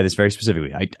qualify this very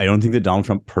specifically. I don't think that Donald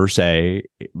Trump per se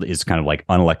is kind of like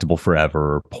unelectable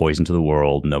forever, poison to the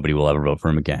world. Nobody will ever vote for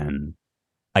him again.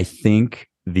 I think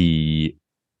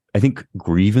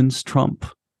grievance Trump,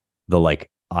 the like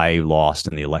I lost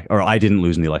in the election or I didn't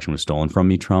lose in the election was stolen from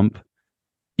me Trump,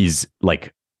 is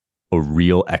like a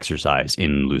real exercise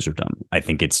in loserdom. I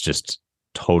think it's just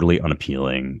totally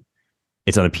unappealing.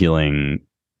 It's unappealing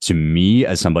to me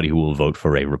as somebody who will vote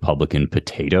for a Republican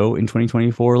potato in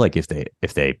 2024. Like if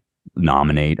they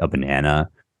nominate a banana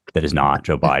that is not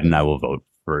Joe Biden, I will vote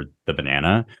for the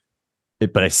banana.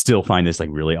 But I still find this like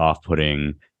really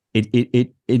off-putting.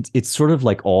 It's sort of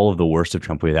like all of the worst of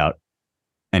Trump without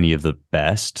any of the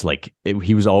best. Like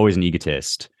he was always an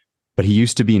egotist, but he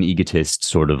used to be an egotist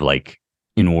sort of like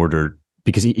in order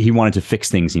because he wanted to fix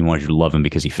things. He wanted you to love him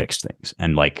because he fixed things.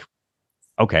 And like,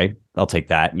 okay, I'll take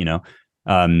that, you know.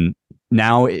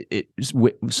 Now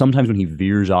sometimes when he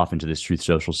veers off into this truth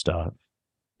social stuff,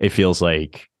 it feels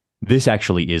like this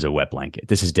actually is a wet blanket.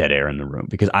 This is dead air in the room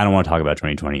because I don't want to talk about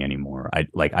 2020 anymore. I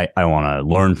want to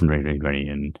learn from 2020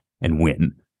 and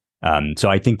win. So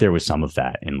I think there was some of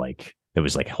that in like it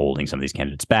was like holding some of these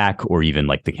candidates back, or even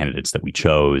like the candidates that we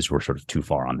chose were sort of too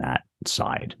far on that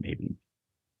side, maybe.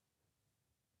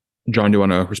 John, do you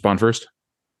want to respond first?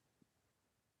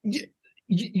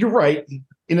 You're right.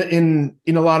 In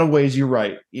a lot of ways, you're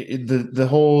right. The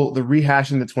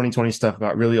rehashing the 2020 stuff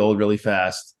got really old really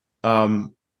fast. I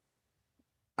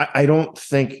don't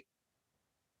think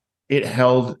it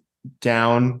held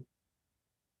down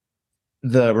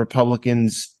the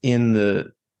Republicans in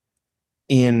the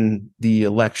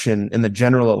election, in the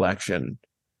general election,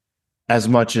 as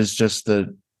much as just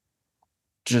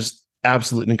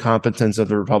absolute incompetence of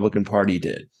the Republican Party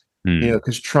did.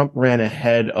 Because Trump ran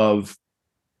ahead of,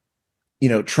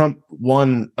 Trump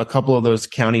won a couple of those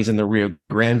counties in the Rio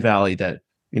Grande Valley that,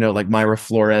 like Mayra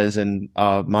Flores and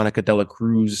Monica de la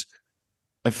Cruz.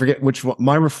 I forget which one.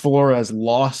 Mayra Flores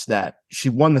lost that. She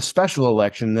won the special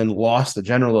election, then lost the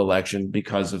general election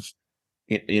because of,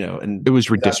 and it was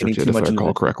redistricted, if I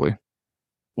recall correctly.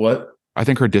 What? I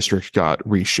think her district got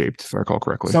reshaped, if I recall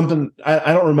correctly. Something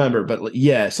I don't remember, but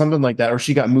yeah, something like that. Or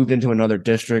she got moved into another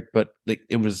district, but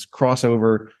it was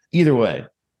crossover. Either way,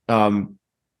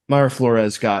 Mayra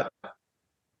Flores got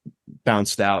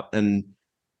bounced out, and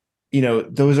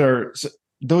those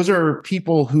are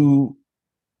people who,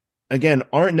 again,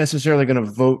 aren't necessarily going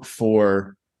to vote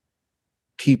for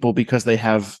people because they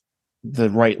have the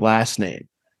right last name,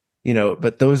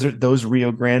 but those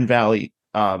Rio Grande Valley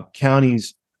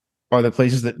counties are the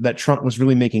places that Trump was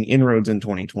really making inroads in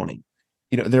 2020.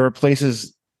 There are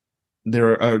places,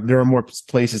 there are more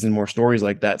places and more stories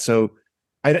like that. So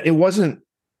it wasn't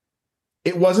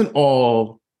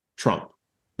all Trump.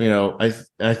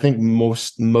 I think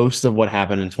most of what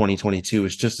happened in 2022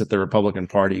 is just that the Republican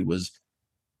Party was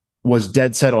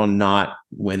dead set on not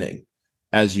winning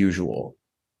as usual.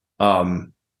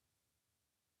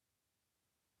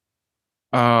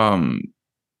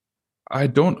 I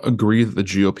don't agree that the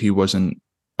GOP wasn't.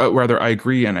 Rather, I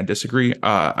agree and I disagree.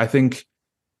 I think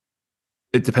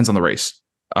it depends on the race.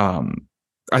 I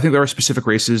think there are specific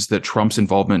races that Trump's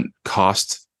involvement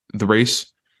cost the race.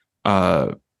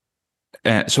 And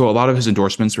so a lot of his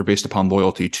endorsements were based upon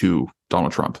loyalty to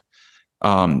Donald Trump.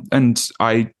 And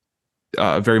I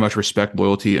very much respect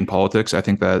loyalty in politics. I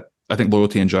think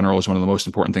loyalty in general is one of the most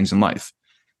important things in life.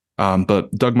 But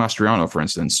Doug Mastriano, for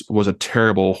instance, was a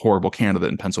terrible, horrible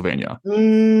candidate in Pennsylvania.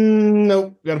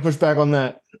 Nope. Got to push back on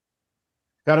that.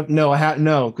 No. I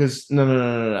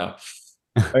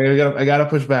got to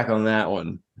push back on that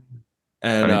one.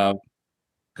 And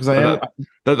because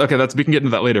we can get into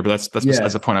that later, but that's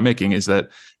besides the point I'm making, is that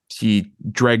he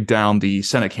dragged down the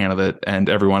Senate candidate and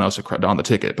everyone else on the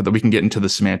ticket. But that we can get into we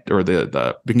can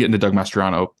get into Doug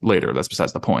Mastriano later. That's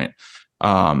besides the point.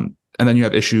 And then you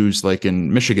have issues like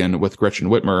in Michigan with Gretchen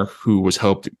Whitmer, who was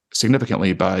helped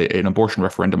significantly by an abortion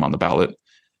referendum on the ballot.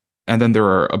 And then there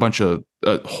are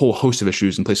a whole host of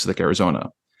issues in places like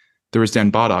Arizona. There was Dan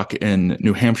Boddock in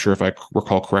New Hampshire, if I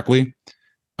recall correctly,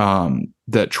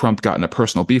 that Trump got in a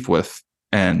personal beef with,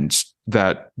 and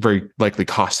that very likely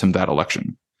cost him that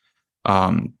election.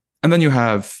 And then you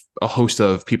have a host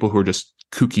of people who are just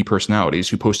kooky personalities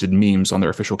who posted memes on their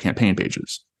official campaign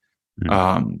pages.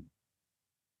 Mm-hmm.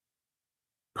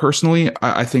 Personally,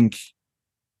 I think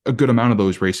a good amount of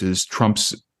those races,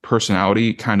 Trump's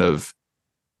personality kind of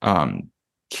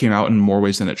came out in more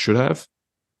ways than it should have.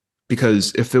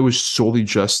 Because if it was solely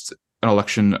just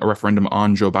a referendum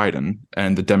on Joe Biden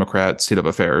and the Democrat state of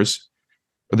affairs,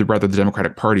 rather the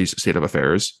Democratic Party's state of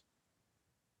affairs,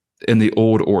 in the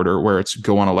old order where it's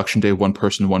go on election day, one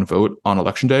person, one vote on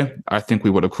election day, I think we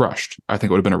would have crushed. I think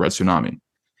it would have been a red tsunami.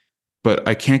 But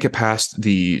I can't get past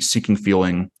the sinking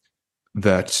feeling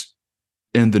that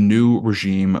in the new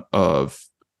regime of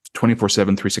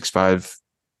 24/7, 365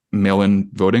 mail-in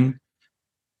voting,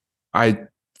 I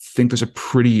think there's a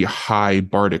pretty high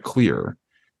bar to clear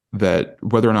that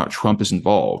whether or not Trump is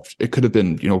involved, it could have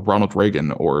been, Ronald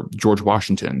Reagan or George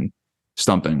Washington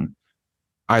stumping.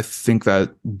 I think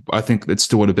it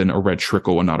still would have been a red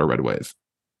trickle and not a red wave.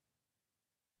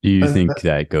 Do you think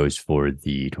that goes for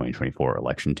the 2024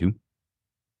 election too?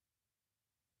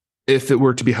 If it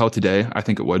were to be held today, I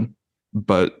think it would.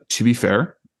 But to be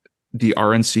fair, the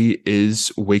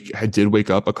RNC did wake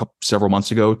up several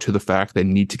months ago to the fact they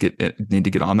need to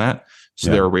get on that. So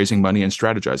they're raising money and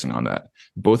strategizing on that.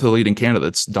 Both of the leading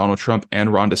candidates, Donald Trump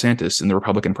and Ron DeSantis in the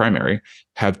Republican primary,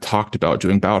 have talked about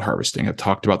doing ballot harvesting, have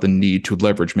talked about the need to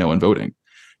leverage mail-in voting.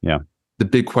 Yeah. The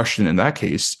big question in that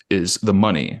case is the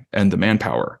money and the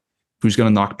manpower. Who's going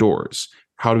to knock doors?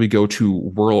 How do we go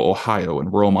to rural Ohio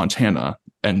and rural Montana?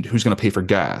 And who's going to pay for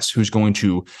gas? Who's going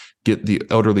to get the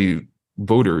elderly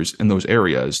voters in those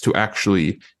areas to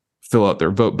actually fill out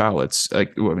their ballots?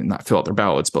 Not fill out their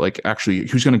ballots, but actually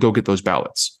who's going to go get those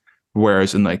ballots?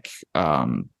 Whereas in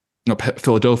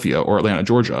Philadelphia or Atlanta,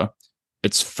 Georgia,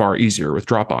 it's far easier with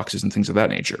drop boxes and things of that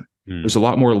nature. There's a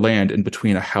lot more land in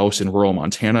between a house in rural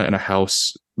Montana and a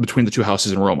house between the two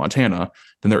houses in rural Montana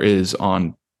than there is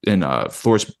in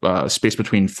floors, space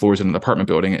between floors in an apartment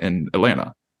building in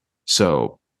Atlanta.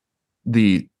 So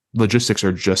the logistics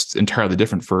are just entirely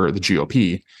different for the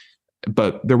GOP,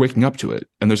 but they're waking up to it.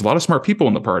 And there's a lot of smart people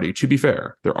in the party, to be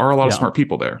fair. There are a lot of smart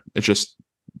people there. It's just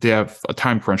they have a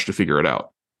time crunch to figure it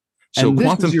out. So and this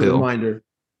quantum is your pill. reminder.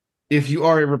 If you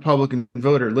are a Republican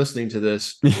voter listening to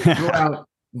this, go out,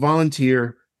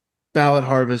 volunteer, ballot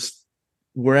harvest,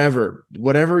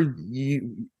 whatever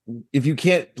if you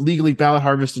can't legally ballot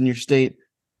harvest in your state,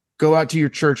 go out to your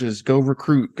churches, go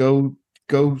recruit, go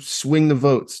swing the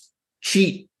votes,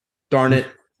 cheat, darn it.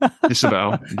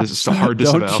 Disavow. This is a hard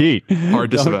disavow. Don't cheat.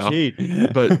 Hard disavow. Don't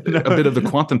cheat. But a bit of the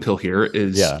quantum pill here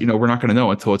is, we're not going to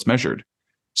know until it's measured.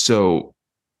 So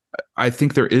I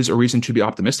think there is a reason to be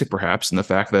optimistic, perhaps, in the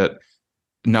fact that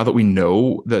now that we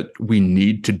know that we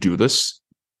need to do this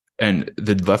and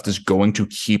the left is going to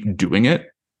keep doing it.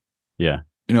 Yeah.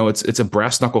 It's a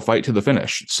brass knuckle fight to the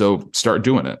finish. So start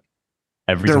doing it.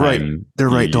 They're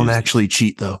right. Don't actually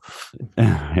cheat, though.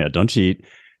 Yeah, don't cheat.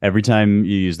 Every time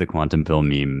you use the quantum pill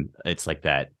meme, it's like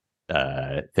that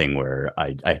thing where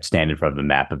I stand in front of the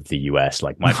map of the US,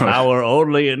 like my power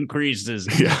only increases.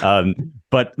 Yeah.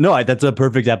 But no, that's a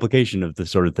perfect application of the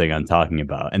sort of thing I'm talking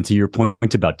about. And to your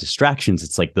point about distractions,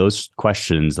 it's like those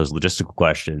questions, those logistical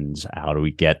questions, how do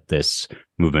we get this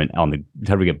movement how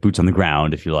do we get boots on the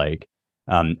ground, if you like,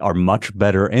 are much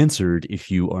better answered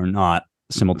if you are not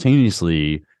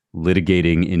simultaneously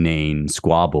litigating inane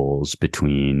squabbles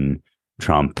between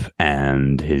Trump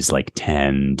and his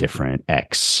 10 different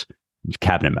ex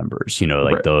cabinet members,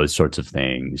 right. Those sorts of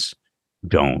things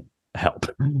don't help.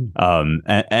 And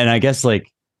I guess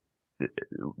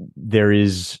there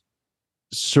is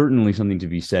certainly something to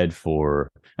be said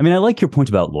for, I like your point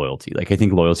about loyalty. I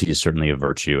think loyalty is certainly a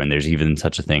virtue, and there's even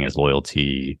such a thing as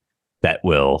loyalty that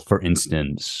will, for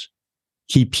instance,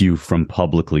 keep you from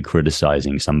publicly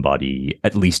criticizing somebody,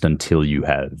 at least until you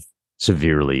have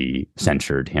severely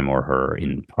censured him or her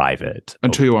in private.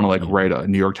 Until you want to write a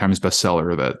New York Times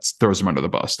bestseller that throws them under the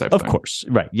bus type of thing. Of course.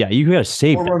 Right. Yeah. You got to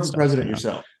save or run for president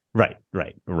yourself. Right.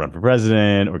 Run for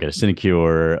president or get a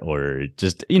sinecure or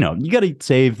just, you got to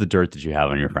save the dirt that you have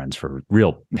on your friends for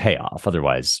real payoff.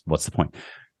 Otherwise, what's the point?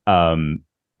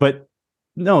 But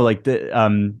no,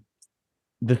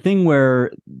 the thing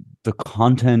where the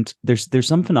content, there's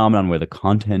some phenomenon where the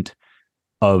content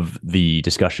of the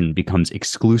discussion becomes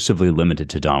exclusively limited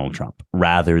to Donald Trump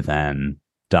rather than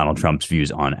Donald Trump's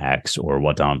views on X or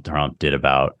what Donald Trump did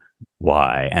about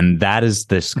Y. And that is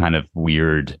this kind of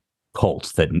weird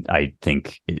cult that I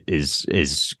think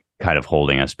is kind of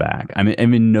holding us back. I'm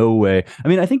in no way.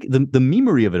 I think the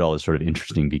memery of it all is sort of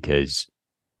interesting because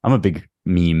I'm a big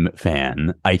meme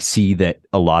fan. I see that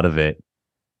a lot of it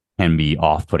can be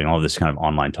off-putting. All of this kind of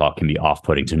online talk can be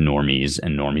off-putting to normies,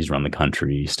 and normies run the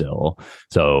country still.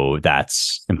 So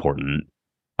that's important.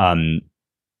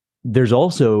 There's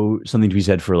also something to be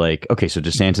said for okay, so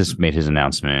DeSantis made his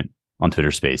announcement on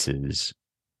Twitter Spaces.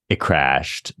 It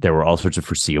crashed. There were all sorts of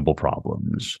foreseeable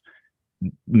problems.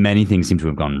 Many things seem to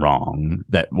have gone wrong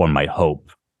that one might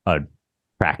hope a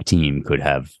crack team could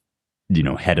have,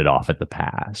 headed off at the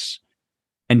pass.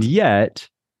 And yet,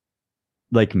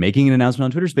 like making an announcement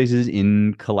on Twitter Spaces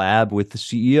in collab with the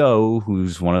CEO,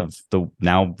 who's one of the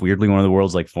now weirdly one of the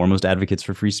world's like foremost advocates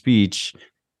for free speech,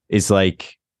 is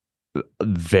like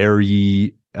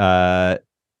very insightful.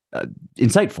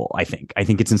 I think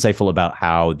it's insightful about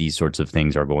how these sorts of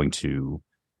things are going to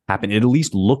happen. It at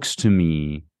least looks to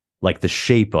me like the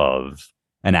shape of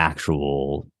an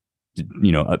actual, a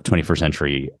 21st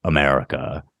century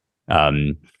America.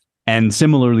 And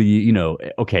similarly,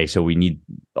 okay, so we need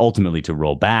ultimately to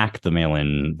roll back the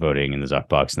mail-in voting and the Zuck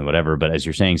box and whatever. But as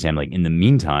you're saying, Sam, like in the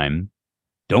meantime,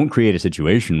 don't create a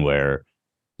situation where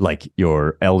like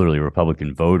your elderly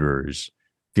Republican voters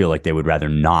feel like they would rather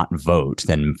not vote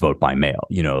than vote by mail.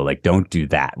 Like don't do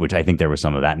that, which I think there was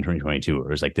some of that in 2022, where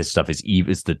it was like, this stuff is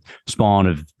evil, it's the spawn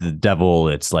of the devil.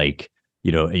 It's like,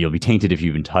 you'll be tainted if you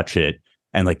even touch it.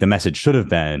 And like the message should have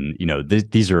been,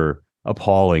 these are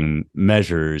appalling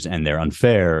measures and they're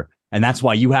unfair. And that's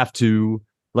why you have to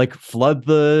like flood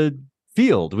the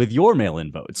field with your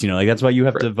mail-in votes. Like that's why you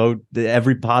have to vote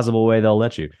every possible way they'll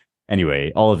let you.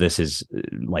 Anyway, all of this is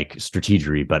like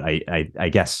strategery, but I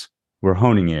guess we're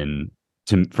honing in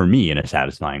for me in a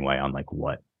satisfying way on like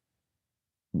what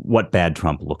bad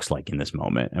Trump looks like in this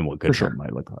moment and what good Trump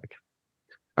might look like.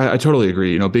 I totally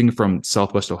agree. Being from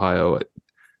Southwest Ohio,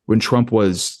 when Trump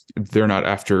was, they're not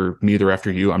after me, they're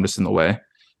after you, I'm just in the way,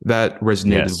 that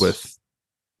resonated with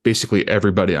basically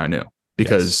everybody I knew,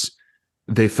 because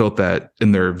they felt that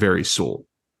in their very soul.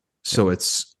 So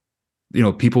it's,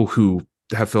 people who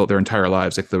have felt their entire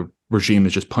lives like the regime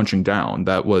is just punching down.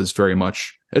 That was very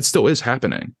much, it still is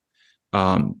happening.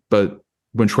 But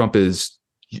when Trump is,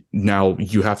 now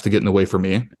you have to get in the way for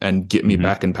me and get me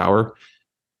back in power,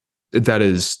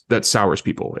 that sours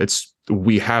people. It's,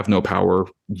 we have no power.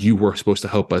 You were supposed to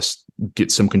help us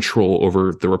get some control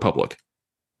over the republic.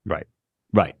 Right.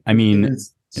 I mean,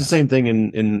 it's the same thing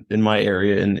in my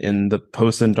area, in the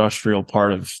post-industrial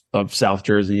part of South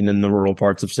Jersey and in the rural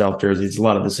parts of South Jersey. It's a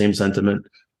lot of the same sentiment.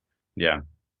 Yeah.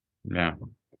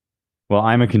 Well,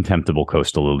 I'm a contemptible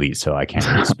coastal elite, so I can't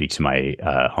really speak to my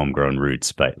homegrown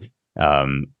roots, but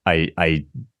I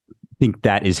think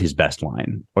that is his best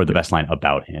line, or the best line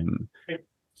about him.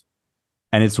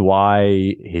 And it's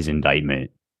why his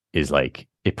indictment is like,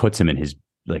 it puts him in his,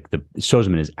 like, it shows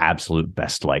him in his absolute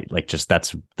best light. Like, just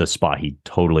that's the spot he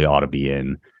totally ought to be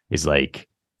in, is like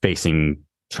facing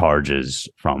charges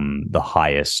from the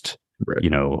highest,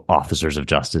 officers of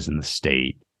justice in the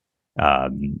state.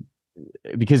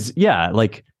 Because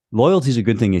like loyalty is a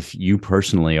good thing if you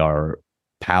personally are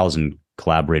pals and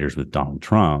collaborators with Donald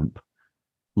Trump.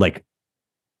 Like,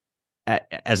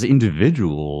 as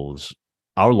individuals,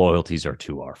 our loyalties are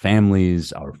to our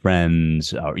families, our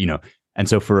friends, and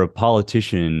so for a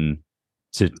politician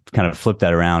to kind of flip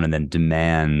that around and then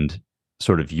demand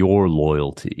sort of your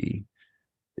loyalty,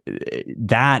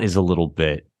 that is a little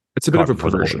bit, it's a bit of a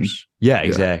perversion. Yeah,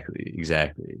 exactly.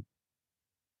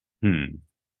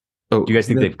 Oh, do you guys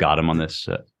think they've got him on this?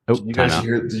 Did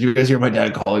you guys hear my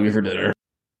dad calling me for dinner?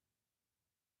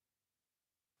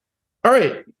 All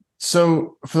right.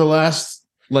 So for the last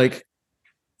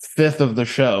fifth of the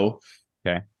show,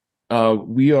 okay,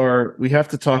 we have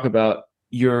to talk about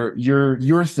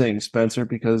your thing, Spencer,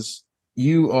 because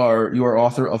you are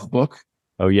author of a book.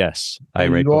 Oh yes,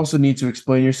 you also need to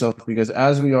explain yourself, because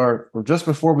just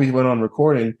before we went on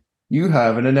recording, you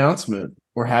have an announcement,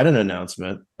 or had an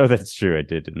announcement. Oh, that's true. I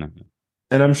did, didn't I?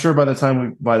 And I'm sure by the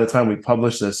time we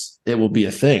publish this, it will be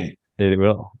a thing. It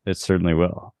will. It certainly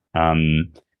will.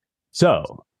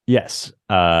 So yes.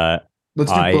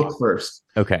 Let's do book first.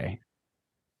 Okay.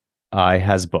 I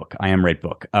has book. I am right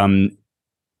book.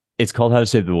 It's called How to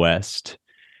Save the West: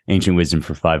 Ancient Wisdom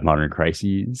for Five Modern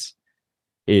Crises.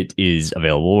 It is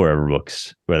available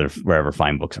wherever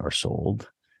fine books are sold.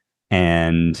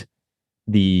 And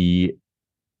the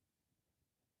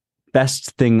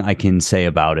best thing I can say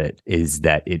about it is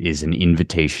that it is an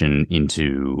invitation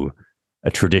into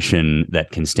a tradition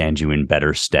that can stand you in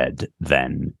better stead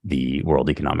than the World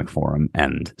Economic Forum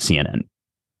and CNN.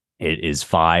 It is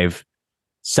 5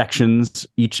 sections,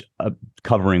 each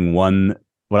covering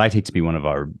what I take to be one of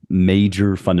our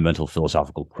major fundamental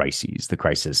philosophical crises. The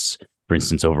crisis, for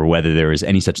instance, over whether there is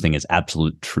any such thing as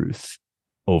absolute truth,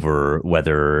 over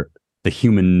whether the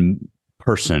human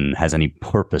person has any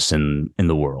purpose in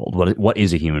the world. What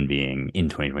is a human being in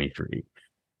 2023?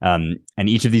 And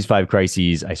each of these 5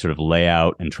 crises, I sort of lay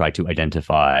out and try to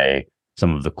identify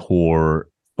some of the core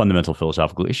fundamental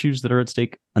philosophical issues that are at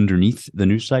stake underneath the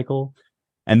news cycle.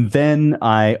 And then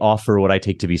I offer what I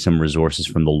take to be some resources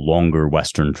from the longer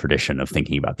Western tradition of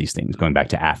thinking about these things, going back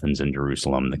to Athens and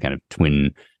Jerusalem, the kind of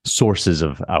twin sources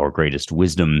of our greatest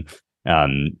wisdom.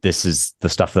 This is the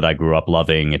stuff that I grew up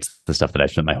loving. It's the stuff that I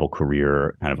spent my whole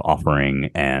career kind of offering.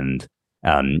 And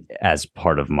as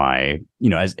part of my,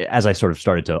 as I sort of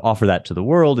started to offer that to the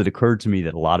world, it occurred to me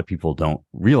that a lot of people don't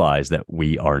realize that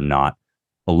we are not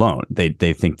alone.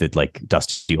 They think that like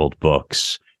dusty old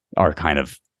books are kind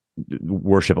of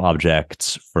worship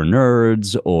objects for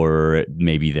nerds, or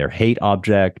maybe they're hate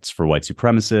objects for white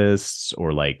supremacists,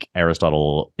 or like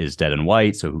Aristotle is dead and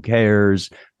white, so who cares?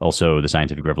 Also, the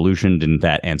scientific revolution, didn't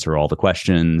that answer all the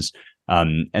questions?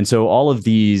 And so all of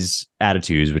these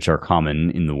attitudes, which are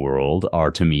common in the world,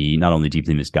 are to me not only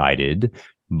deeply misguided,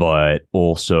 but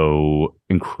also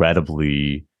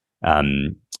incredibly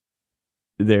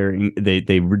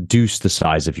they reduce the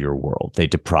size of your world. They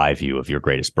deprive you of your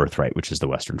greatest birthright, which is the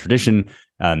Western tradition.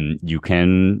 You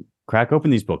can crack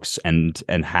open these books and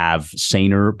have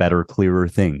saner, better, clearer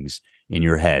things in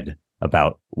your head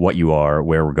about what you are,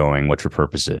 where we're going, what your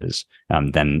purpose is,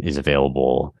 than is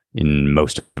available in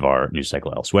most of our news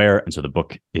cycle elsewhere. And so the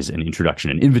book is an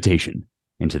introduction, an invitation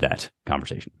into that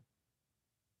conversation.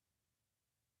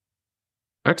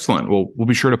 Excellent. Well, we'll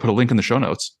be sure to put a link in the show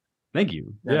notes. Thank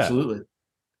you. Absolutely.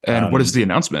 And what is the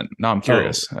announcement? Now I'm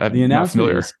curious. The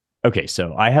announcement is, okay,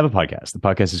 so I have a podcast. The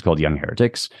podcast is called Young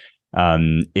Heretics.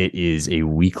 It is a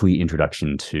weekly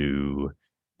introduction to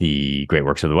the great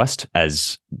works of the West.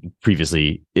 As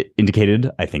previously indicated,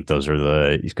 I think those are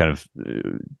the kind of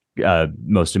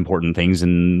most important things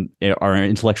in our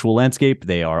intellectual landscape.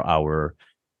 They are our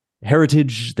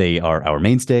heritage. They are our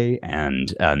mainstay.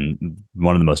 And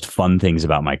one of the most fun things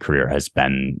about my career has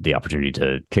been the opportunity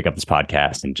to kick up this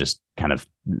podcast and just kind of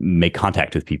make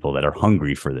contact with people that are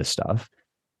hungry for this stuff.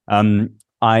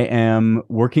 I am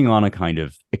working on a kind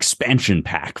of expansion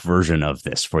pack version of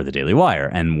this for the Daily Wire.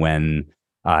 And when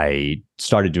I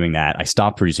started doing that, I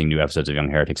stopped producing new episodes of Young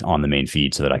Heretics on the main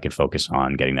feed so that I could focus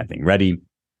on getting that thing ready.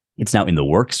 It's now in the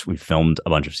works. We've filmed a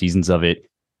bunch of seasons of it,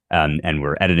 and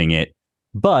we're editing it,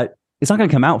 but it's not going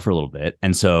to come out for a little bit.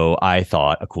 And so I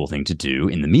thought a cool thing to do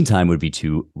in the meantime would be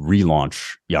to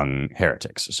relaunch Young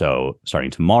Heretics. So starting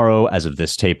tomorrow, as of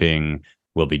this taping,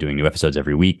 we'll be doing new episodes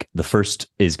every week. The first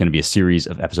is going to be a series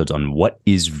of episodes on what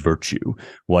is virtue.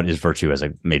 What is virtue as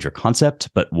a major concept,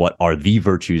 but what are the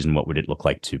virtues and what would it look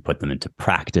like to put them into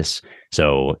practice?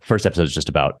 So first episode is just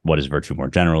about what is virtue more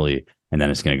generally. And then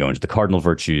it's going to go into the cardinal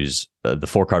virtues, the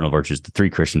 4 cardinal virtues, the 3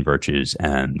 Christian virtues,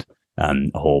 and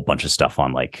a whole bunch of stuff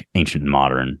on like ancient and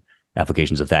modern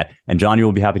applications of that. And John, you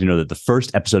will be happy to know that the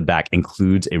first episode back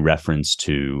includes a reference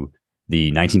to the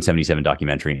 1977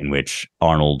 documentary in which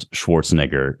Arnold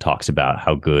Schwarzenegger talks about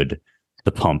how good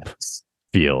the pump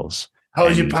feels.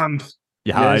 How's your pump?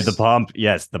 Yeah, yes. The pump.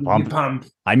 Yes, the pump.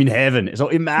 I'm in heaven. So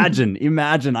imagine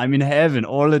I'm in heaven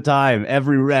all the time.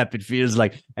 Every rep, it feels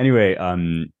like. Anyway,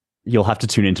 you'll have to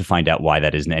tune in to find out why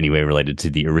that is in any way related to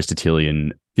the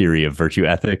Aristotelian theory of virtue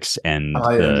ethics. And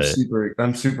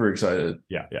I'm super excited.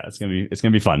 Yeah, it's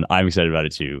gonna be fun. I'm excited about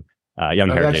it too. Young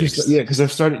Heretics. Because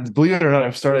I've started. Believe it or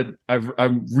not,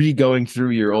 I'm re-going through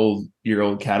your old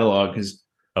catalog because.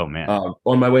 Oh man!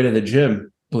 On my way to the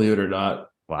gym, believe it or not.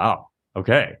 Wow.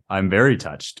 Okay, I'm very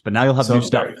touched. But now you'll have new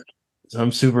stuff. So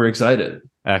I'm super excited.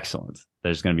 Excellent.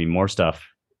 There's going to be more stuff,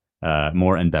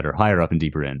 more and better, higher up and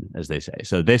deeper in, as they say.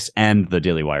 So this and the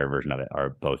Daily Wire version of it are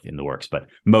both in the works. But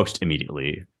most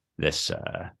immediately, this.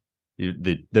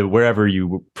 The wherever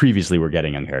you previously were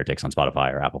getting Young Heretics on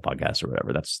Spotify or Apple Podcasts or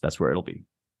whatever, that's where it'll be.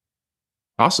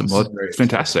 Awesome. Well, it's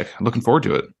fantastic. I'm looking forward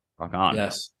to it. Rock on.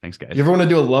 Yes. Thanks, guys. If you ever want to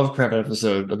do a Lovecraft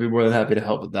episode, I'd be more than happy to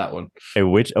help with that one. A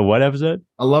what episode?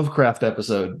 A Lovecraft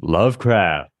episode.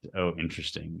 Lovecraft. Oh,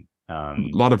 interesting. A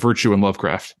lot of virtue in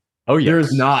Lovecraft. Oh, yeah.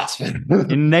 There's not.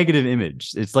 In negative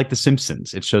image. It's like The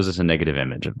Simpsons. It shows us a negative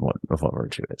image of what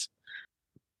virtue is.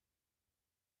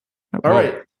 All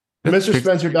right. Mr.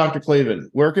 Spencer, Dr. Klavan,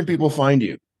 where can people find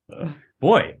you?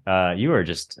 Boy, you are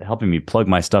just helping me plug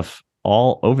my stuff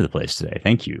all over the place today.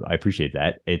 Thank you. I appreciate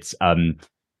that. It's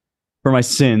for my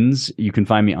sins, you can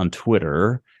find me on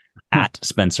Twitter at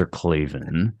Spencer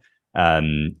Klavan.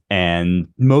 And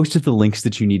most of the links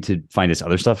that you need to find this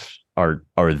other stuff are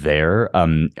there.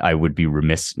 I would be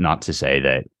remiss not to say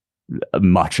that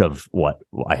much of what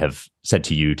I have said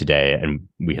to you today and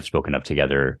we have spoken of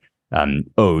together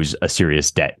owes a serious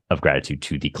debt of gratitude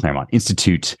to the Claremont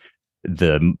Institute.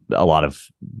 A lot of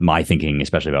my thinking,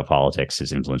 especially about politics,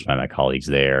 is influenced by my colleagues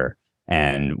there.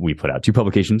 And we put out 2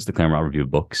 publications, the Claremont Review of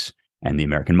Books and the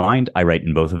American Mind. I write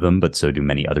in both of them, but so do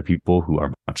many other people who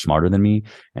are much smarter than me.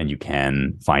 And you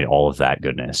can find all of that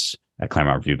goodness at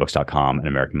ClaremontReviewBooks.com and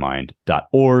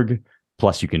AmericanMind.org.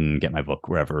 Plus, you can get my book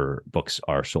wherever books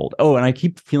are sold. Oh, and I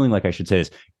keep feeling like I should say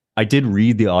this. I did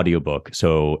read the audiobook.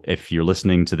 So if you're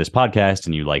listening to this podcast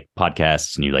and you like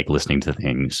podcasts and you like listening to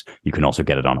things, you can also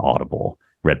get it on Audible,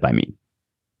 read by me.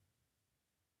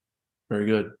 Very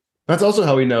good. That's also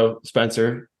how we know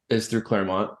Spencer is through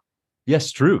Claremont.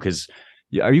 Yes, true. Because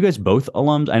are you guys both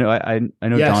alums? I know. I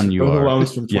know. Yes, Don, you both are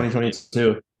alums from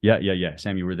 2022. Yeah.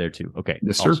 Sam, you were there too. Okay.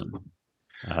 Yes, awesome.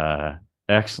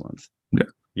 Excellent.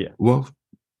 Yeah. Well,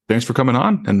 thanks for coming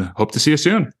on, and hope to see you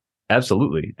soon.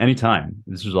 Absolutely. Anytime.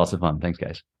 This was lots of fun. Thanks,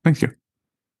 guys. Thank you.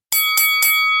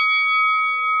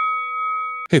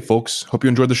 Hey, folks. Hope you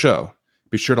enjoyed the show.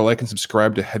 Be sure to like and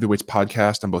subscribe to Heavyweights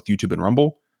Podcast on both YouTube and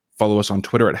Rumble. Follow us on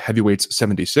Twitter at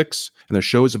Heavyweights76, and the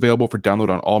show is available for download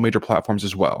on all major platforms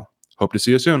as well. Hope to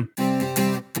see you soon.